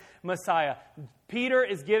and Messiah." Peter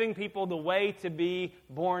is giving people the way to be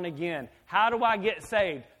born again. How do I get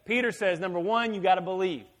saved? Peter says, number one, you got to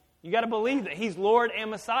believe. You got to believe that He's Lord and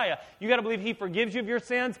Messiah. You got to believe He forgives you of your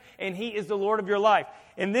sins and He is the Lord of your life.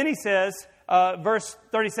 And then he says, verse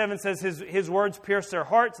 37 says, his words pierced their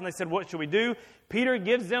hearts, and they said, what should we do? Peter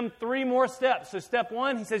gives them 3 more steps. So step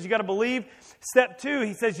 1, he says, you got to believe. Step 2,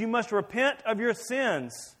 he says, you must repent of your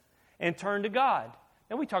sins and turn to God.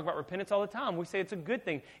 And we talk about repentance all the time. We say it's a good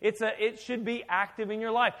thing. It should be active in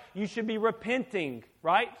your life. You should be repenting,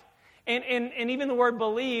 right? And even the word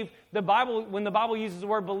believe, when the Bible uses the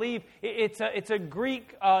word believe, it's a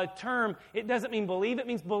Greek term. It doesn't mean believe, it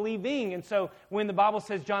means believing. And so when the Bible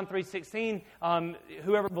says, John 3:16,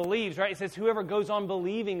 whoever believes, right? It says whoever goes on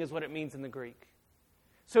believing is what it means in the Greek.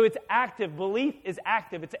 So it's active. Belief is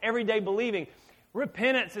active. It's everyday believing.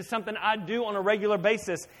 Repentance is something I do on a regular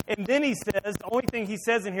basis. And then he says, the only thing he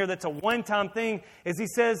says in here that's a one-time thing is he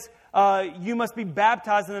says, you must be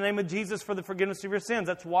baptized in the name of Jesus for the forgiveness of your sins.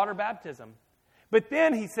 That's water baptism. But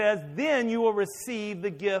then he says, then you will receive the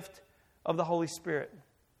gift of the Holy Spirit.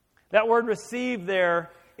 That word receive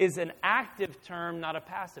there is an active term, not a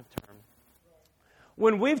passive term.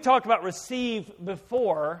 When we've talked about receive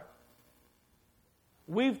before,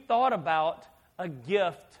 we've thought about a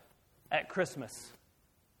gift at Christmas.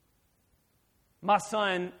 My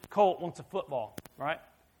son, Colt, wants a football, right?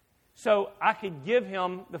 So I could give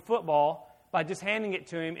him the football by just handing it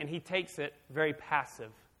to him, and he takes it very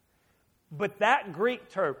passive. But that Greek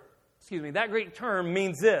term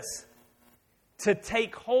means this: to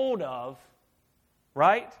take hold of,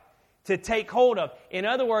 right? To take hold of. In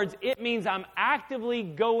other words, it means I'm actively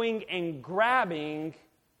going and grabbing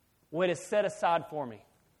what is set aside for me.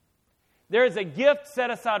 There is a gift set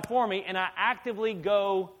aside for me, and I actively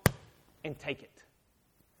go and take it.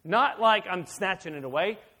 Not like I'm snatching it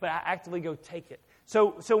away, but I actively go take it.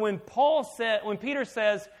 So when Peter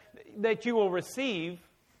says that you will receive,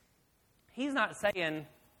 he's not saying,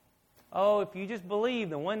 oh, if you just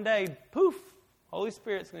believe, then one day, poof, Holy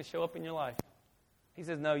Spirit's going to show up in your life. He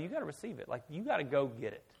says, no, you got to receive it. Like, you got to go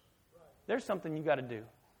get it. There's something you got to do.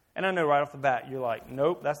 And I know right off the bat, you're like,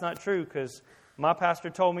 nope, that's not true, because my pastor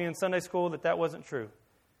told me in Sunday school that wasn't true.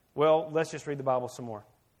 Well, let's just read the Bible some more.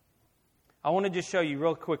 I want to just show you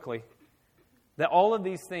real quickly that all of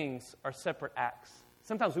these things are separate acts.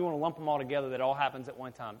 Sometimes we want to lump them all together, that it all happens at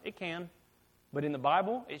one time. It can, but in the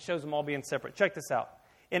Bible, it shows them all being separate. Check this out.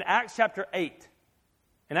 In Acts chapter 8,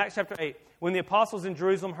 when the apostles in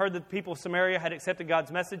Jerusalem heard that the people of Samaria had accepted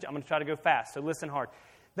God's message, I'm going to try to go fast, so listen hard.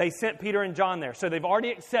 They sent Peter and John there. So they've already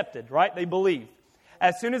accepted, right? They believed.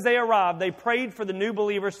 As soon as they arrived, they prayed for the new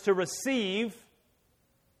believers to receive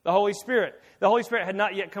the Holy Spirit. The Holy Spirit had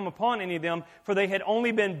not yet come upon any of them, for they had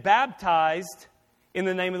only been baptized in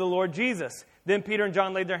the name of the Lord Jesus. Then Peter and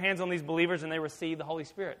John laid their hands on these believers, and they received the Holy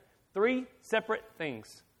Spirit. 3 separate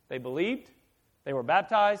things. They believed, they were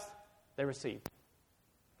baptized, they received.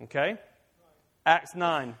 Okay? Acts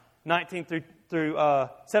 9, 17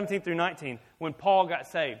 through 19, when Paul got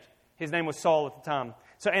saved. His name was Saul at the time.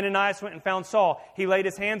 So Ananias went and found Saul. He laid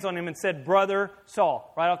his hands on him and said, Brother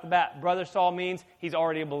Saul. Right off the bat, Brother Saul means he's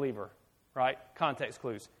already a believer. Right? Context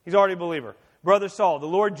clues. He's already a believer. Brother Saul, the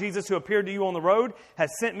Lord Jesus who appeared to you on the road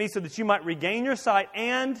has sent me so that you might regain your sight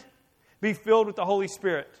and be filled with the Holy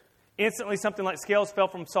Spirit. Instantly something like scales fell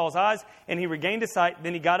from Saul's eyes and he regained his sight.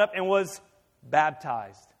 Then he got up and was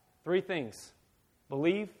baptized. 3 things.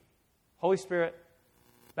 Believe, Holy Spirit,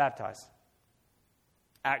 baptize.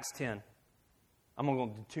 Acts 10. I'm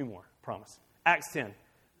going to do 2 more, promise. Acts 10,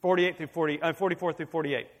 44 through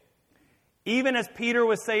 48. Even as Peter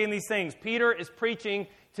was saying these things, Peter is preaching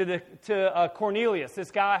to Cornelius,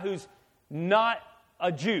 this guy who's not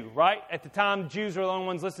a Jew, right? At the time, Jews are the only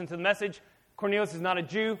ones listening to the message. Cornelius is not a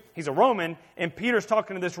Jew. He's a Roman. And Peter's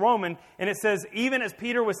talking to this Roman. And it says, even as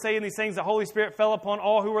Peter was saying these things, the Holy Spirit fell upon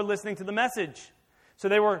all who were listening to the message. So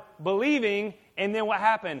they were believing, and then what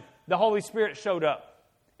happened? The Holy Spirit showed up,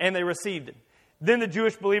 and they received it. Then the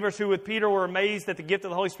Jewish believers who with Peter were amazed that the gift of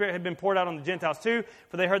the Holy Spirit had been poured out on the Gentiles too,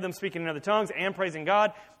 for they heard them speaking in other tongues and praising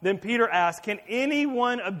God. Then Peter asked, can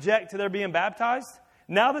anyone object to their being baptized?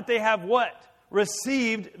 Now that they have what?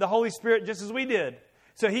 Received the Holy Spirit just as we did.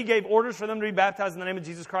 So he gave orders for them to be baptized in the name of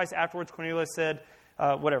Jesus Christ. Afterwards, Cornelius said,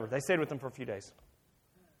 whatever. They stayed with them for a few days.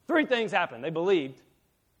 3 things happened. They believed,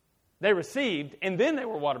 they received, and then they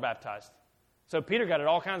were water baptized. So Peter got it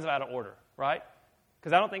all kinds of out of order, right?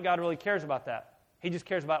 Because I don't think God really cares about that. He just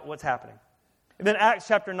cares about what's happening. And then Acts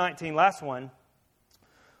chapter 19, last one.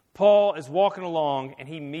 Paul is walking along and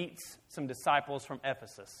he meets some disciples from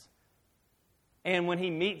Ephesus. And when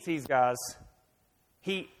he meets these guys,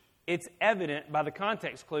 it's evident by the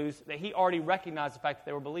context clues that he already recognized the fact that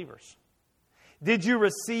they were believers. Did you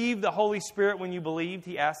receive the Holy Spirit when you believed?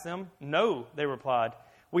 He asked them. No, they replied.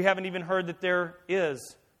 We haven't even heard that there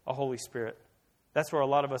is a Holy Spirit. That's where a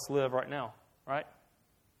lot of us live right now, right?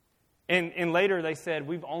 And later they said,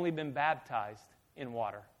 we've only been baptized in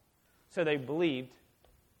water. So they believed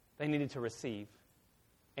they needed to receive,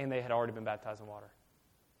 and they had already been baptized in water.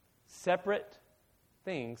 Separate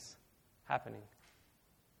things happening.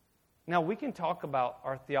 Now, we can talk about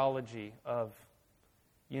our theology of,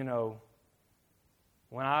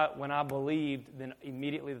 When I believed, then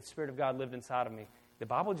immediately the Spirit of God lived inside of me. The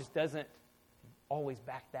Bible just doesn't always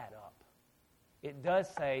back that up. It does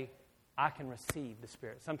say, I can receive the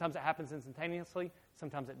Spirit. Sometimes it happens instantaneously,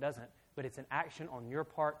 sometimes it doesn't. But it's an action on your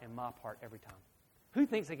part and my part every time. Who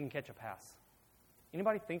thinks they can catch a pass?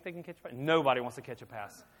 Anybody think they can catch a pass? Nobody wants to catch a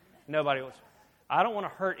pass. Nobody wants. I don't want to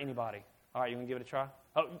hurt anybody. All right, you want to give it a try?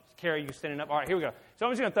 Oh, Carrie, you're standing up. All right, here we go. So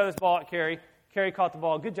I'm just going to throw this ball at Carrie. Carrie caught the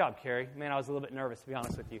ball. Good job, Carrie. Man, I was a little bit nervous, to be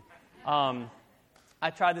honest with you. I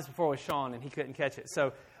tried this before with Sean, and he couldn't catch it.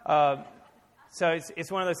 So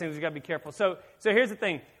it's one of those things we've got to be careful. So here's the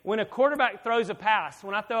thing. When a quarterback throws a pass,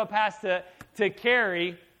 when I throw a pass to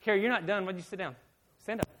Carrie, you're not done. Why'd you sit down?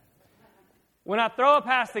 Stand up. When I throw a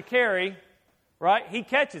pass to Carrie, right, he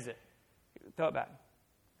catches it. Throw it back.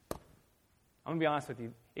 I'm going to be honest with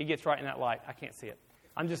you. It gets right in that light. I can't see it.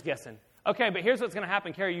 I'm just guessing. Okay, but here's what's going to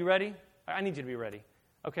happen. Carrie, you ready? I need you to be ready.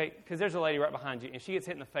 Okay, because there's a lady right behind you, and she gets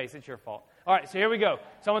hit in the face. It's your fault. All right, so here we go.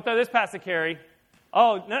 So I'm going to throw this pass to Carrie.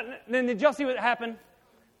 Oh, then did y'all see what happened?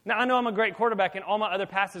 Now, I know I'm a great quarterback, and all my other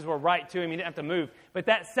passes were right to him. He didn't have to move. But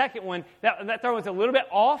that second one, that throw was a little bit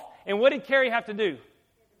off. And what did Carrie have to do?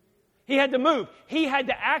 He had to move. He had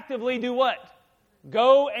to actively do what?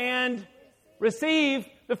 Go and receive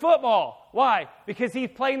the football. Why? Because he's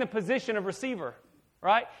playing the position of receiver,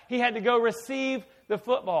 right? He had to go receive the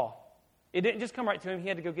football. It didn't just come right to him. He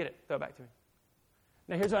had to go get it. Throw it back to him.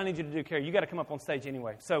 Now, here's what I need you to do, Carrie. You got to come up on stage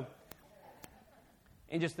anyway. So,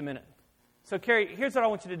 in just a minute. So, Carrie, here's what I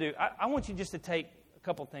want you to do. I want you just to take a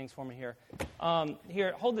couple things for me here.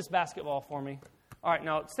 Here, hold this basketball for me. All right,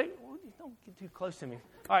 now, don't get too close to me.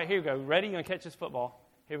 All right, here we go. Ready? You're going to catch this football.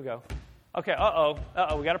 Here we go. Okay,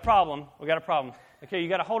 we got a problem. Okay, you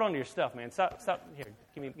got to hold on to your stuff, man. Stop. Here,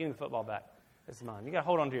 give me the football back. This is mine. You got to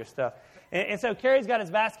hold on to your stuff. And so Carrie's got his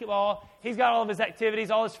basketball. He's got all of his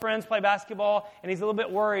activities. All his friends play basketball. And he's a little bit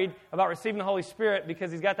worried about receiving the Holy Spirit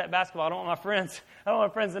because he's got that basketball. I don't want my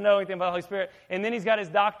friends to know anything about the Holy Spirit. And then he's got his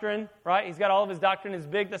doctrine, right? He's got all of his doctrine. It's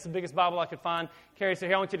big. That's the biggest Bible I could find. Carrie said,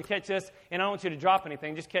 here, I want you to catch this. And I don't want you to drop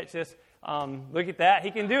anything. Just catch this. Look at that.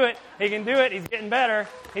 He can do it. He's getting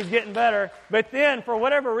better. But then, for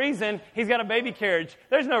whatever reason, he's got a baby carriage.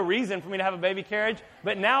 There's no reason for me to have a baby carriage.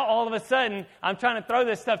 But now, all of a sudden, I'm trying to throw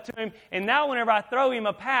this stuff to him. And now, whenever I throw him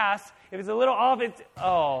a pass, if it's a little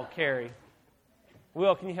off, Carrie.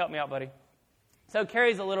 Will, can you help me out, buddy? So,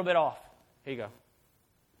 Carrie's a little bit off. Here you go.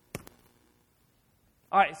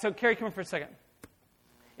 All right, so, Carrie, come here for a second.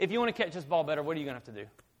 If you want to catch this ball better, what are you going to have to do?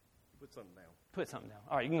 Put something down. Put something down.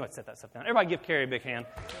 All right, you can go ahead and set that stuff down. Everybody give Carrie a big hand.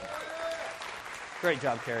 Great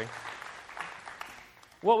job, Carrie.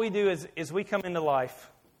 What we do is we come into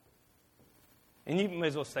life, and you may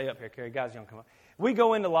as well stay up here, Carrie. Guys, you don't come up. We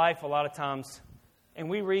go into life a lot of times, and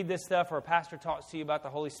we read this stuff, or a pastor talks to you about the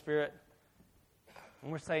Holy Spirit,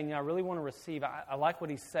 and we're saying, I really want to receive. I like what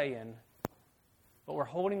he's saying, but we're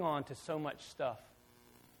holding on to so much stuff.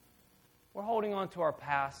 We're holding on to our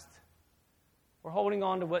past. We're holding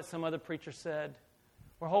on to what some other preacher said.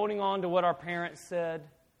 We're holding on to what our parents said.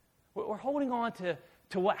 We're holding on to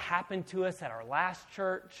what happened to us at our last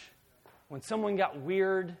church when someone got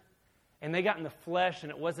weird and they got in the flesh and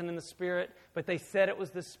it wasn't in the Spirit, but they said it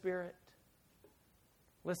was the Spirit.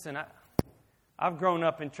 Listen, I've grown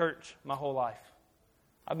up in church my whole life.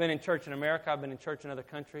 I've been in church in America. I've been in church in other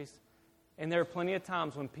countries. And there are plenty of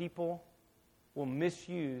times when people will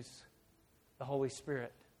misuse the Holy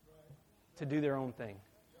Spirit to do their own thing.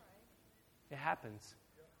 It happens.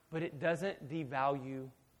 But it doesn't devalue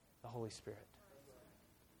the Holy Spirit.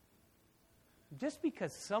 Just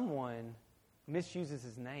because someone misuses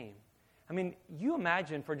his name. I mean, you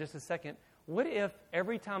imagine for just a second, what if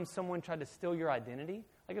every time someone tried to steal your identity,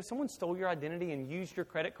 like if someone stole your identity and used your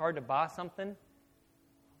credit card to buy something,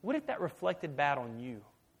 what if that reflected bad on you?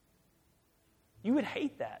 You would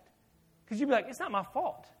hate that. Because you'd be like, it's not my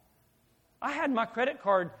fault. I had my credit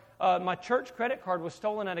card, my church credit card was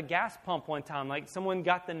stolen at a gas pump one time. Like someone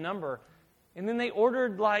got the number. And then they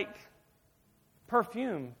ordered like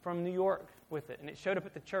perfume from New York with it. And it showed up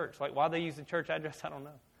at the church. Like why they used the church address, I don't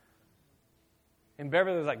know. And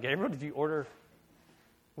Beverly was like, Gabriel, did you order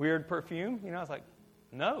weird perfume? You know, I was like,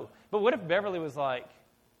 no. But what if Beverly was like,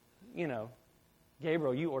 you know,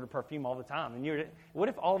 Gabriel, you order perfume all the time. And what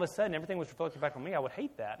if all of a sudden everything was reflected back on me? I would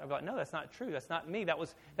hate that. I'd be like, no, that's not true. That's not me. That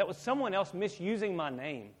was someone else misusing my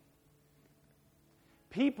name.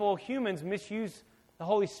 People, humans, misuse the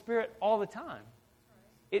Holy Spirit all the time.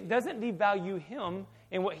 It doesn't devalue Him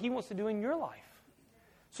and what He wants to do in your life.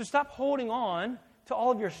 So stop holding on to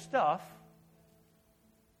all of your stuff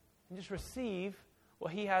and just receive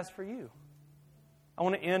what He has for you. I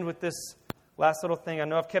want to end with this last little thing. I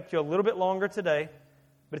know I've kept you a little bit longer today,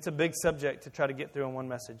 but it's a big subject to try to get through in one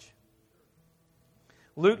message.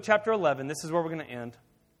 Luke chapter 11, this is where we're going to end.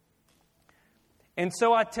 And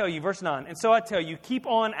so I tell you, verse 9, and so I tell you, keep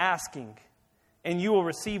on asking, and you will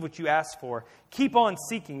receive what you ask for. Keep on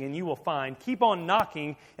seeking, and you will find. Keep on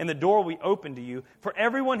knocking, and the door will be open to you. For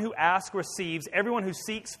everyone who asks receives, everyone who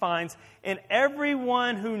seeks finds, and to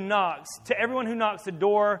everyone who knocks, the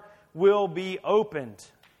door will be opened.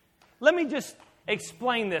 Let me just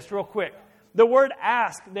explain this real quick. The word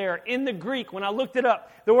ask there in the Greek, when I looked it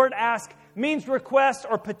up, the word ask means request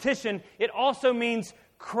or petition. It also means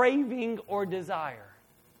craving or desire.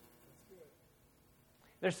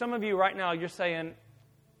 There's some of you right now, you're saying,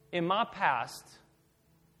 in my past,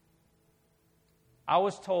 I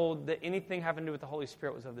was told that anything having to do with the Holy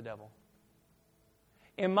Spirit was of the devil.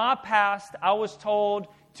 In my past, I was told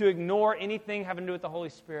to ignore anything having to do with the Holy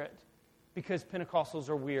Spirit because Pentecostals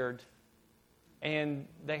are weird and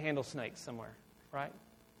they handle snakes somewhere, right?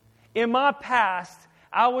 In my past,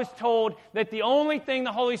 I was told that the only thing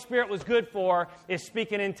the Holy Spirit was good for is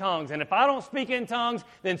speaking in tongues. And if I don't speak in tongues,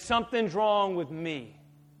 then something's wrong with me.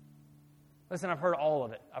 Listen, I've heard all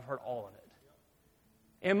of it.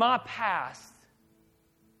 In my past,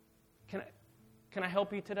 can I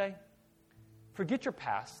help you today? Forget your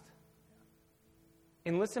past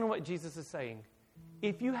and listen to what Jesus is saying.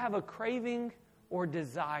 If you have a craving or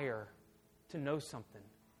desire to know something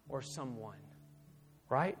or someone,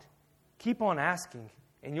 right? Keep on asking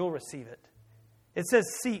and you'll receive it. It says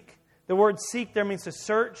seek. The word seek there means to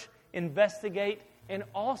search, investigate, and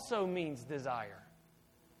also means desire.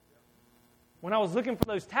 When I was looking for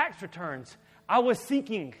those tax returns, I was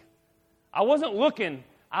seeking. I wasn't looking,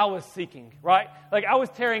 I was seeking, right? Like I was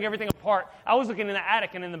tearing everything apart. I was looking in the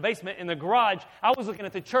attic and in the basement, in the garage. I was looking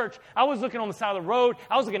at the church. I was looking on the side of the road.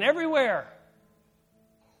 I was looking everywhere.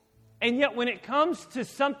 And yet when it comes to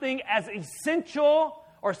something as essential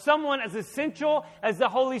or someone as essential as the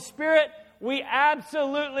Holy Spirit, we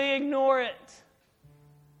absolutely ignore it.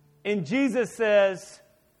 And Jesus says,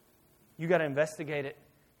 you got to investigate it.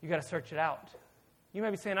 You got to search it out. You may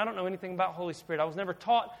be saying, I don't know anything about Holy Spirit. I was never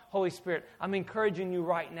taught Holy Spirit. I'm encouraging you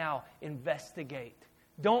right now, investigate.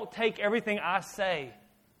 Don't take everything I say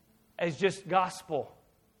as just gospel.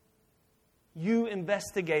 You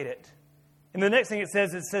investigate it. And the next thing it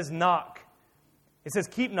says knock. It says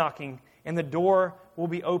keep knocking and the door will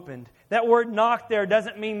be opened. That word knock there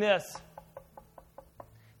doesn't mean this.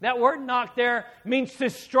 That word knock there means to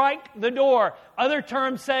strike the door. Other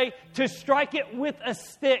terms say to strike it with a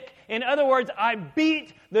stick. In other words, I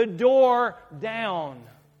beat the door down.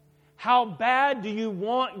 How bad do you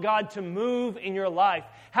want God to move in your life?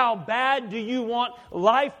 How bad do you want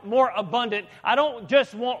life more abundant? I don't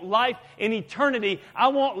just want life in eternity. I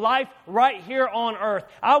want life right here on earth.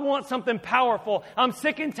 I want something powerful. I'm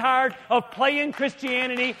sick and tired of playing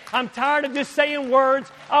Christianity. I'm tired of just saying words.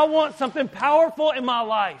 I want something powerful in my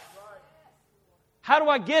life. How do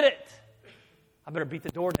I get it? I better beat the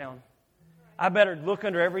door down. I better look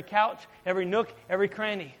under every couch, every nook, every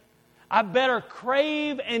cranny. I better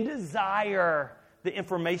crave and desire the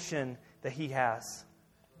information that He has.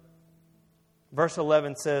 Verse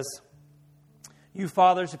 11 says, you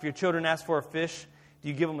fathers, if your children ask for a fish, do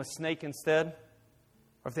you give them a snake instead?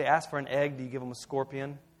 Or if they ask for an egg, do you give them a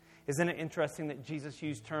scorpion? Isn't it interesting that Jesus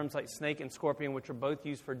used terms like snake and scorpion, which are both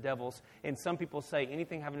used for devils? And some people say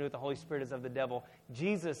anything having to do with the Holy Spirit is of the devil.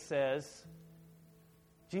 Jesus says,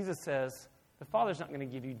 the Father's not going to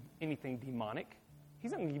give you anything demonic.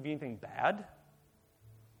 He's not going to give you anything bad.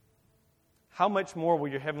 How much more will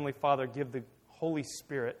your Heavenly Father give the Holy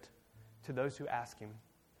Spirit to those who ask Him?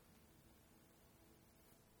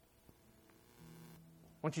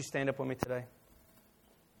 Won't you stand up with me today?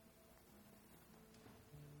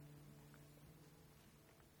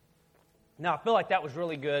 Now, I feel like that was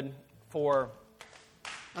really good for...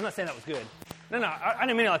 I'm not saying that was good. No, I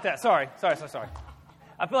didn't mean it like that. Sorry.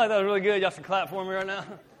 I feel like that was really good. Y'all should clap for me right now.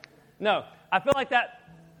 No, I feel like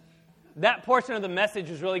that portion of the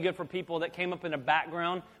message was really good for people that came up in a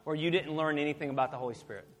background where you didn't learn anything about the Holy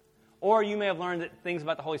Spirit. Or you may have learned that things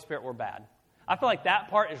about the Holy Spirit were bad. I feel like that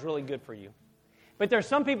part is really good for you. But there's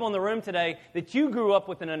some people in the room today that you grew up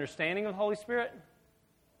with an understanding of the Holy Spirit.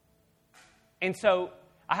 And so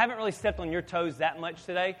I haven't really stepped on your toes that much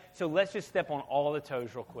today, so let's just step on all the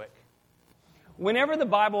toes real quick. Whenever the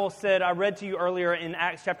Bible said, I read to you earlier in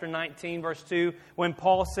Acts chapter 19, verse 2, when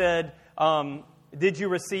Paul said, did you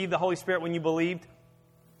receive the Holy Spirit when you believed?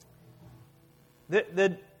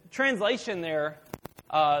 The translation there,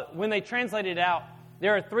 when they translated it out,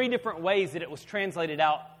 there are 3 different ways that it was translated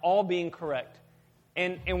out, all being correct.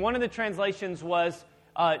 And one of the translations was,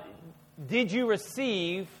 did you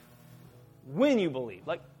receive when you believe.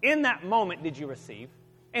 Like, in that moment, did you receive?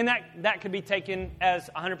 And that could be taken as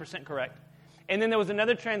 100% correct. And then there was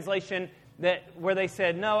another translation where they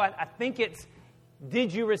said, no, I think it's,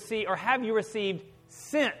 did you receive, or have you received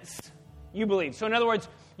since you believed? So in other words,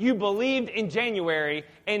 you believed in January,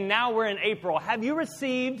 and now we're in April. Have you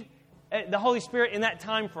received the Holy Spirit in that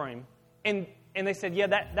time frame? And they said, yeah,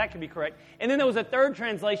 that could be correct. And then there was a third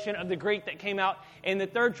translation of the Greek that came out, and the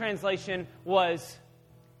third translation was,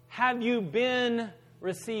 have you been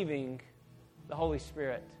receiving the Holy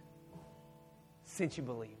Spirit since you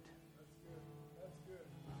believed? That's good.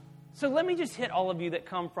 So let me just hit all of you that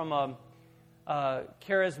come from a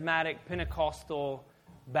charismatic Pentecostal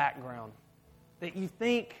background, that we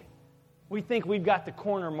think we've got the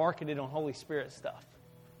corner marketed on Holy Spirit stuff.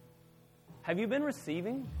 Have you been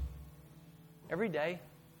receiving every day?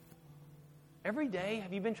 Every day,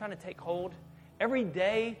 have you been trying to take hold? Every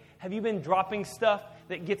day, have you been dropping stuff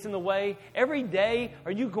that gets in the way? Every day,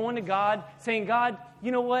 are you going to God saying, God,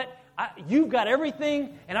 you know what? You've got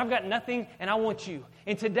everything, and I've got nothing, and I want you.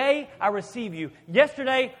 And today, I receive you.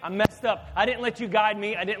 Yesterday, I messed up. I didn't let you guide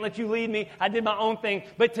me. I didn't let you lead me. I did my own thing.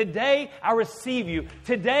 But today, I receive you.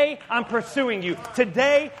 Today, I'm pursuing you.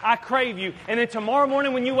 Today, I crave you. And then tomorrow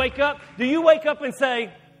morning when you wake up, do you wake up and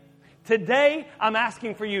say, today, I'm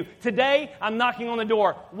asking for you. Today, I'm knocking on the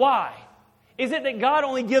door. Why? Is it that God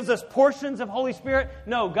only gives us portions of Holy Spirit?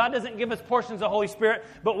 No, God doesn't give us portions of Holy Spirit,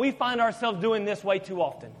 but we find ourselves doing this way too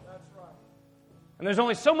often. And there's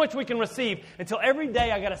only so much we can receive until every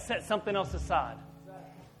day I got to set something else aside.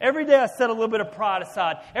 Every day I set a little bit of pride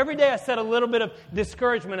aside. Every day I set a little bit of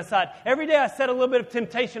discouragement aside. Every day I set a little bit of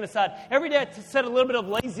temptation aside. Every day I set a little bit of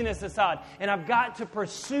laziness aside. And I've got to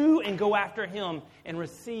pursue and go after Him and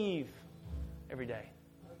receive every day.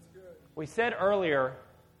 That's good. We said earlier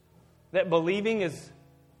that believing is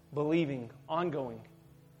believing, ongoing.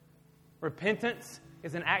 Repentance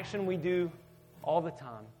is an action we do all the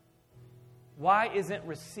time. Why isn't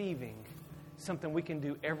receiving something we can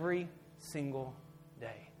do every single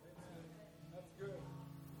day? That's good.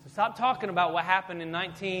 So stop talking about what happened in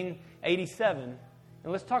 1987,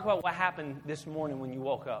 and let's talk about what happened this morning when you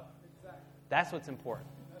woke up. Exactly. That's what's important.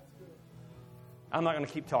 That's good. I'm not going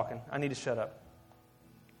to keep talking. I need to shut up.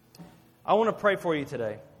 I want to pray for you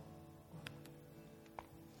today.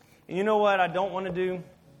 And you know what I don't want to do?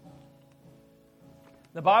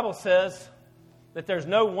 The Bible says that there's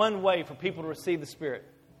no one way for people to receive the Spirit.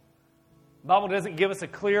 The Bible doesn't give us a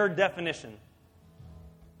clear definition.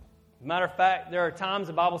 As a matter of fact, there are times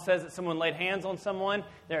the Bible says that someone laid hands on someone.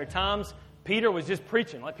 There are times Peter was just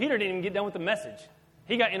preaching. Like Peter didn't even get done with the message.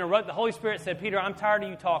 He got interrupted. The Holy Spirit said, Peter, I'm tired of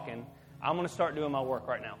you talking. I'm going to start doing my work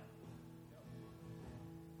right now.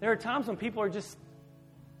 There are times when people are just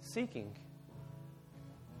seeking.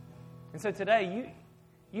 And so today,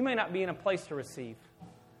 you may not be in a place to receive.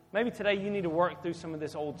 Maybe today you need to work through some of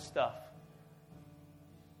this old stuff.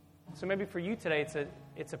 So maybe for you today,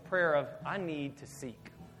 it's a prayer of, I need to seek.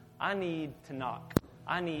 I need to knock.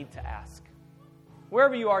 I need to ask.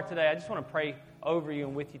 Wherever you are today, I just want to pray over you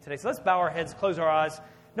and with you today. So let's bow our heads, close our eyes.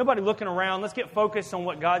 Nobody looking around. Let's get focused on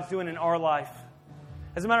what God's doing in our life.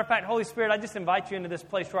 As a matter of fact, Holy Spirit, I just invite you into this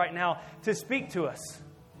place right now to speak to us.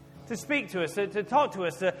 To speak to us, to talk to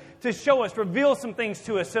us, to show us, reveal some things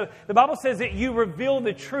to us. So the Bible says that you reveal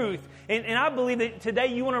the truth. And I believe that today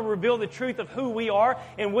you want to reveal the truth of who we are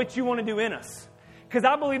and what you want to do in us. Because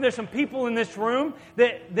I believe there's some people in this room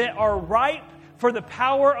that are ripe for the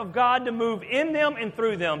power of God to move in them and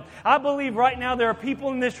through them. I believe right now there are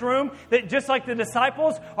people in this room that, just like the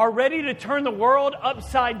disciples, are ready to turn the world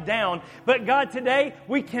upside down. But God, today,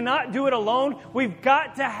 we cannot do it alone. We've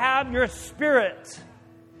got to have your Spirit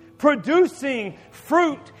producing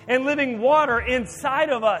fruit and living water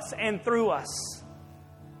inside of us and through us.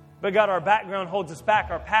 But God, our background holds us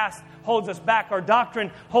back. Our past holds us back. Our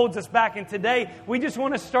doctrine holds us back. And today, we just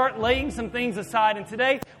want to start laying some things aside. And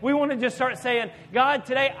today, we want to just start saying, God,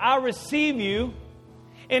 today I receive you.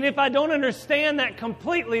 And if I don't understand that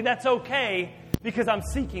completely, that's okay, because I'm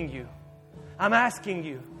seeking you. I'm asking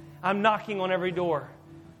you. I'm knocking on every door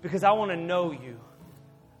because I want to know you.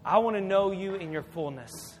 I want to know you in your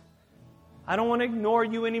fullness. I don't want to ignore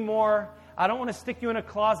you anymore. I don't want to stick you in a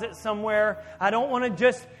closet somewhere. I don't want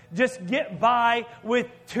to just get by with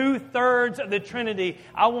 2/3 of the Trinity.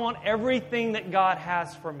 I want everything that God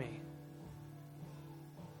has for me.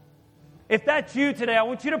 If that's you today, I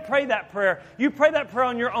want you to pray that prayer. You pray that prayer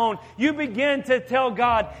on your own. You begin to tell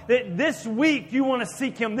God that this week you want to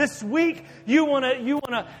seek Him. This week you want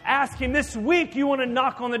to ask Him. This week you want to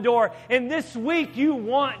knock on the door. And this week you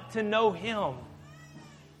want to know Him.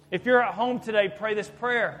 If you're at home today, pray this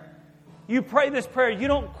prayer. You pray this prayer. You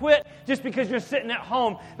don't quit just because you're sitting at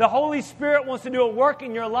home. The Holy Spirit wants to do a work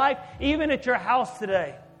in your life, even at your house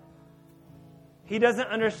today. He doesn't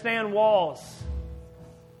understand walls.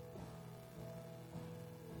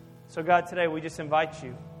 So God, today we just invite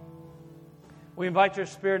you. We invite your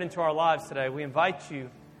Spirit into our lives today. We invite you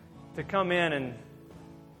to come in and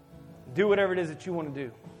do whatever it is that you want to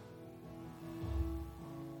do.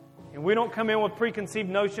 And we don't come in with preconceived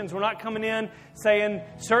notions. We're not coming in saying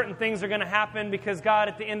certain things are going to happen because, God,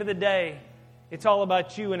 at the end of the day, it's all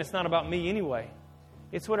about you and it's not about me anyway.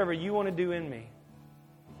 It's whatever you want to do in me.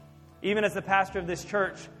 Even as the pastor of this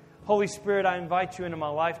church, Holy Spirit, I invite you into my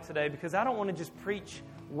life today because I don't want to just preach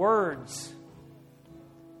words.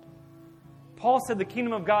 Paul said the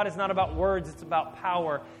kingdom of God is not about words, it's about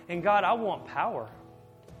power. And God, I want power.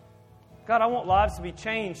 God, I want lives to be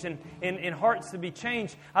changed and hearts to be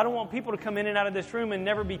changed. I don't want people to come in and out of this room and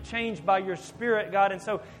never be changed by your Spirit, God. And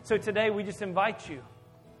so today we just invite you.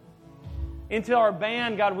 Into our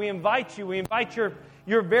band, God, we invite you. We invite your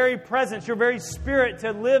very presence, your very Spirit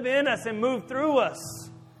to live in us and move through us.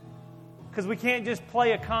 Because we can't just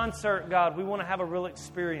play a concert, God. We want to have a real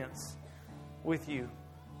experience with you.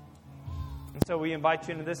 And so we invite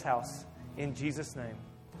you into this house. In Jesus' name,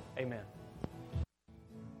 amen.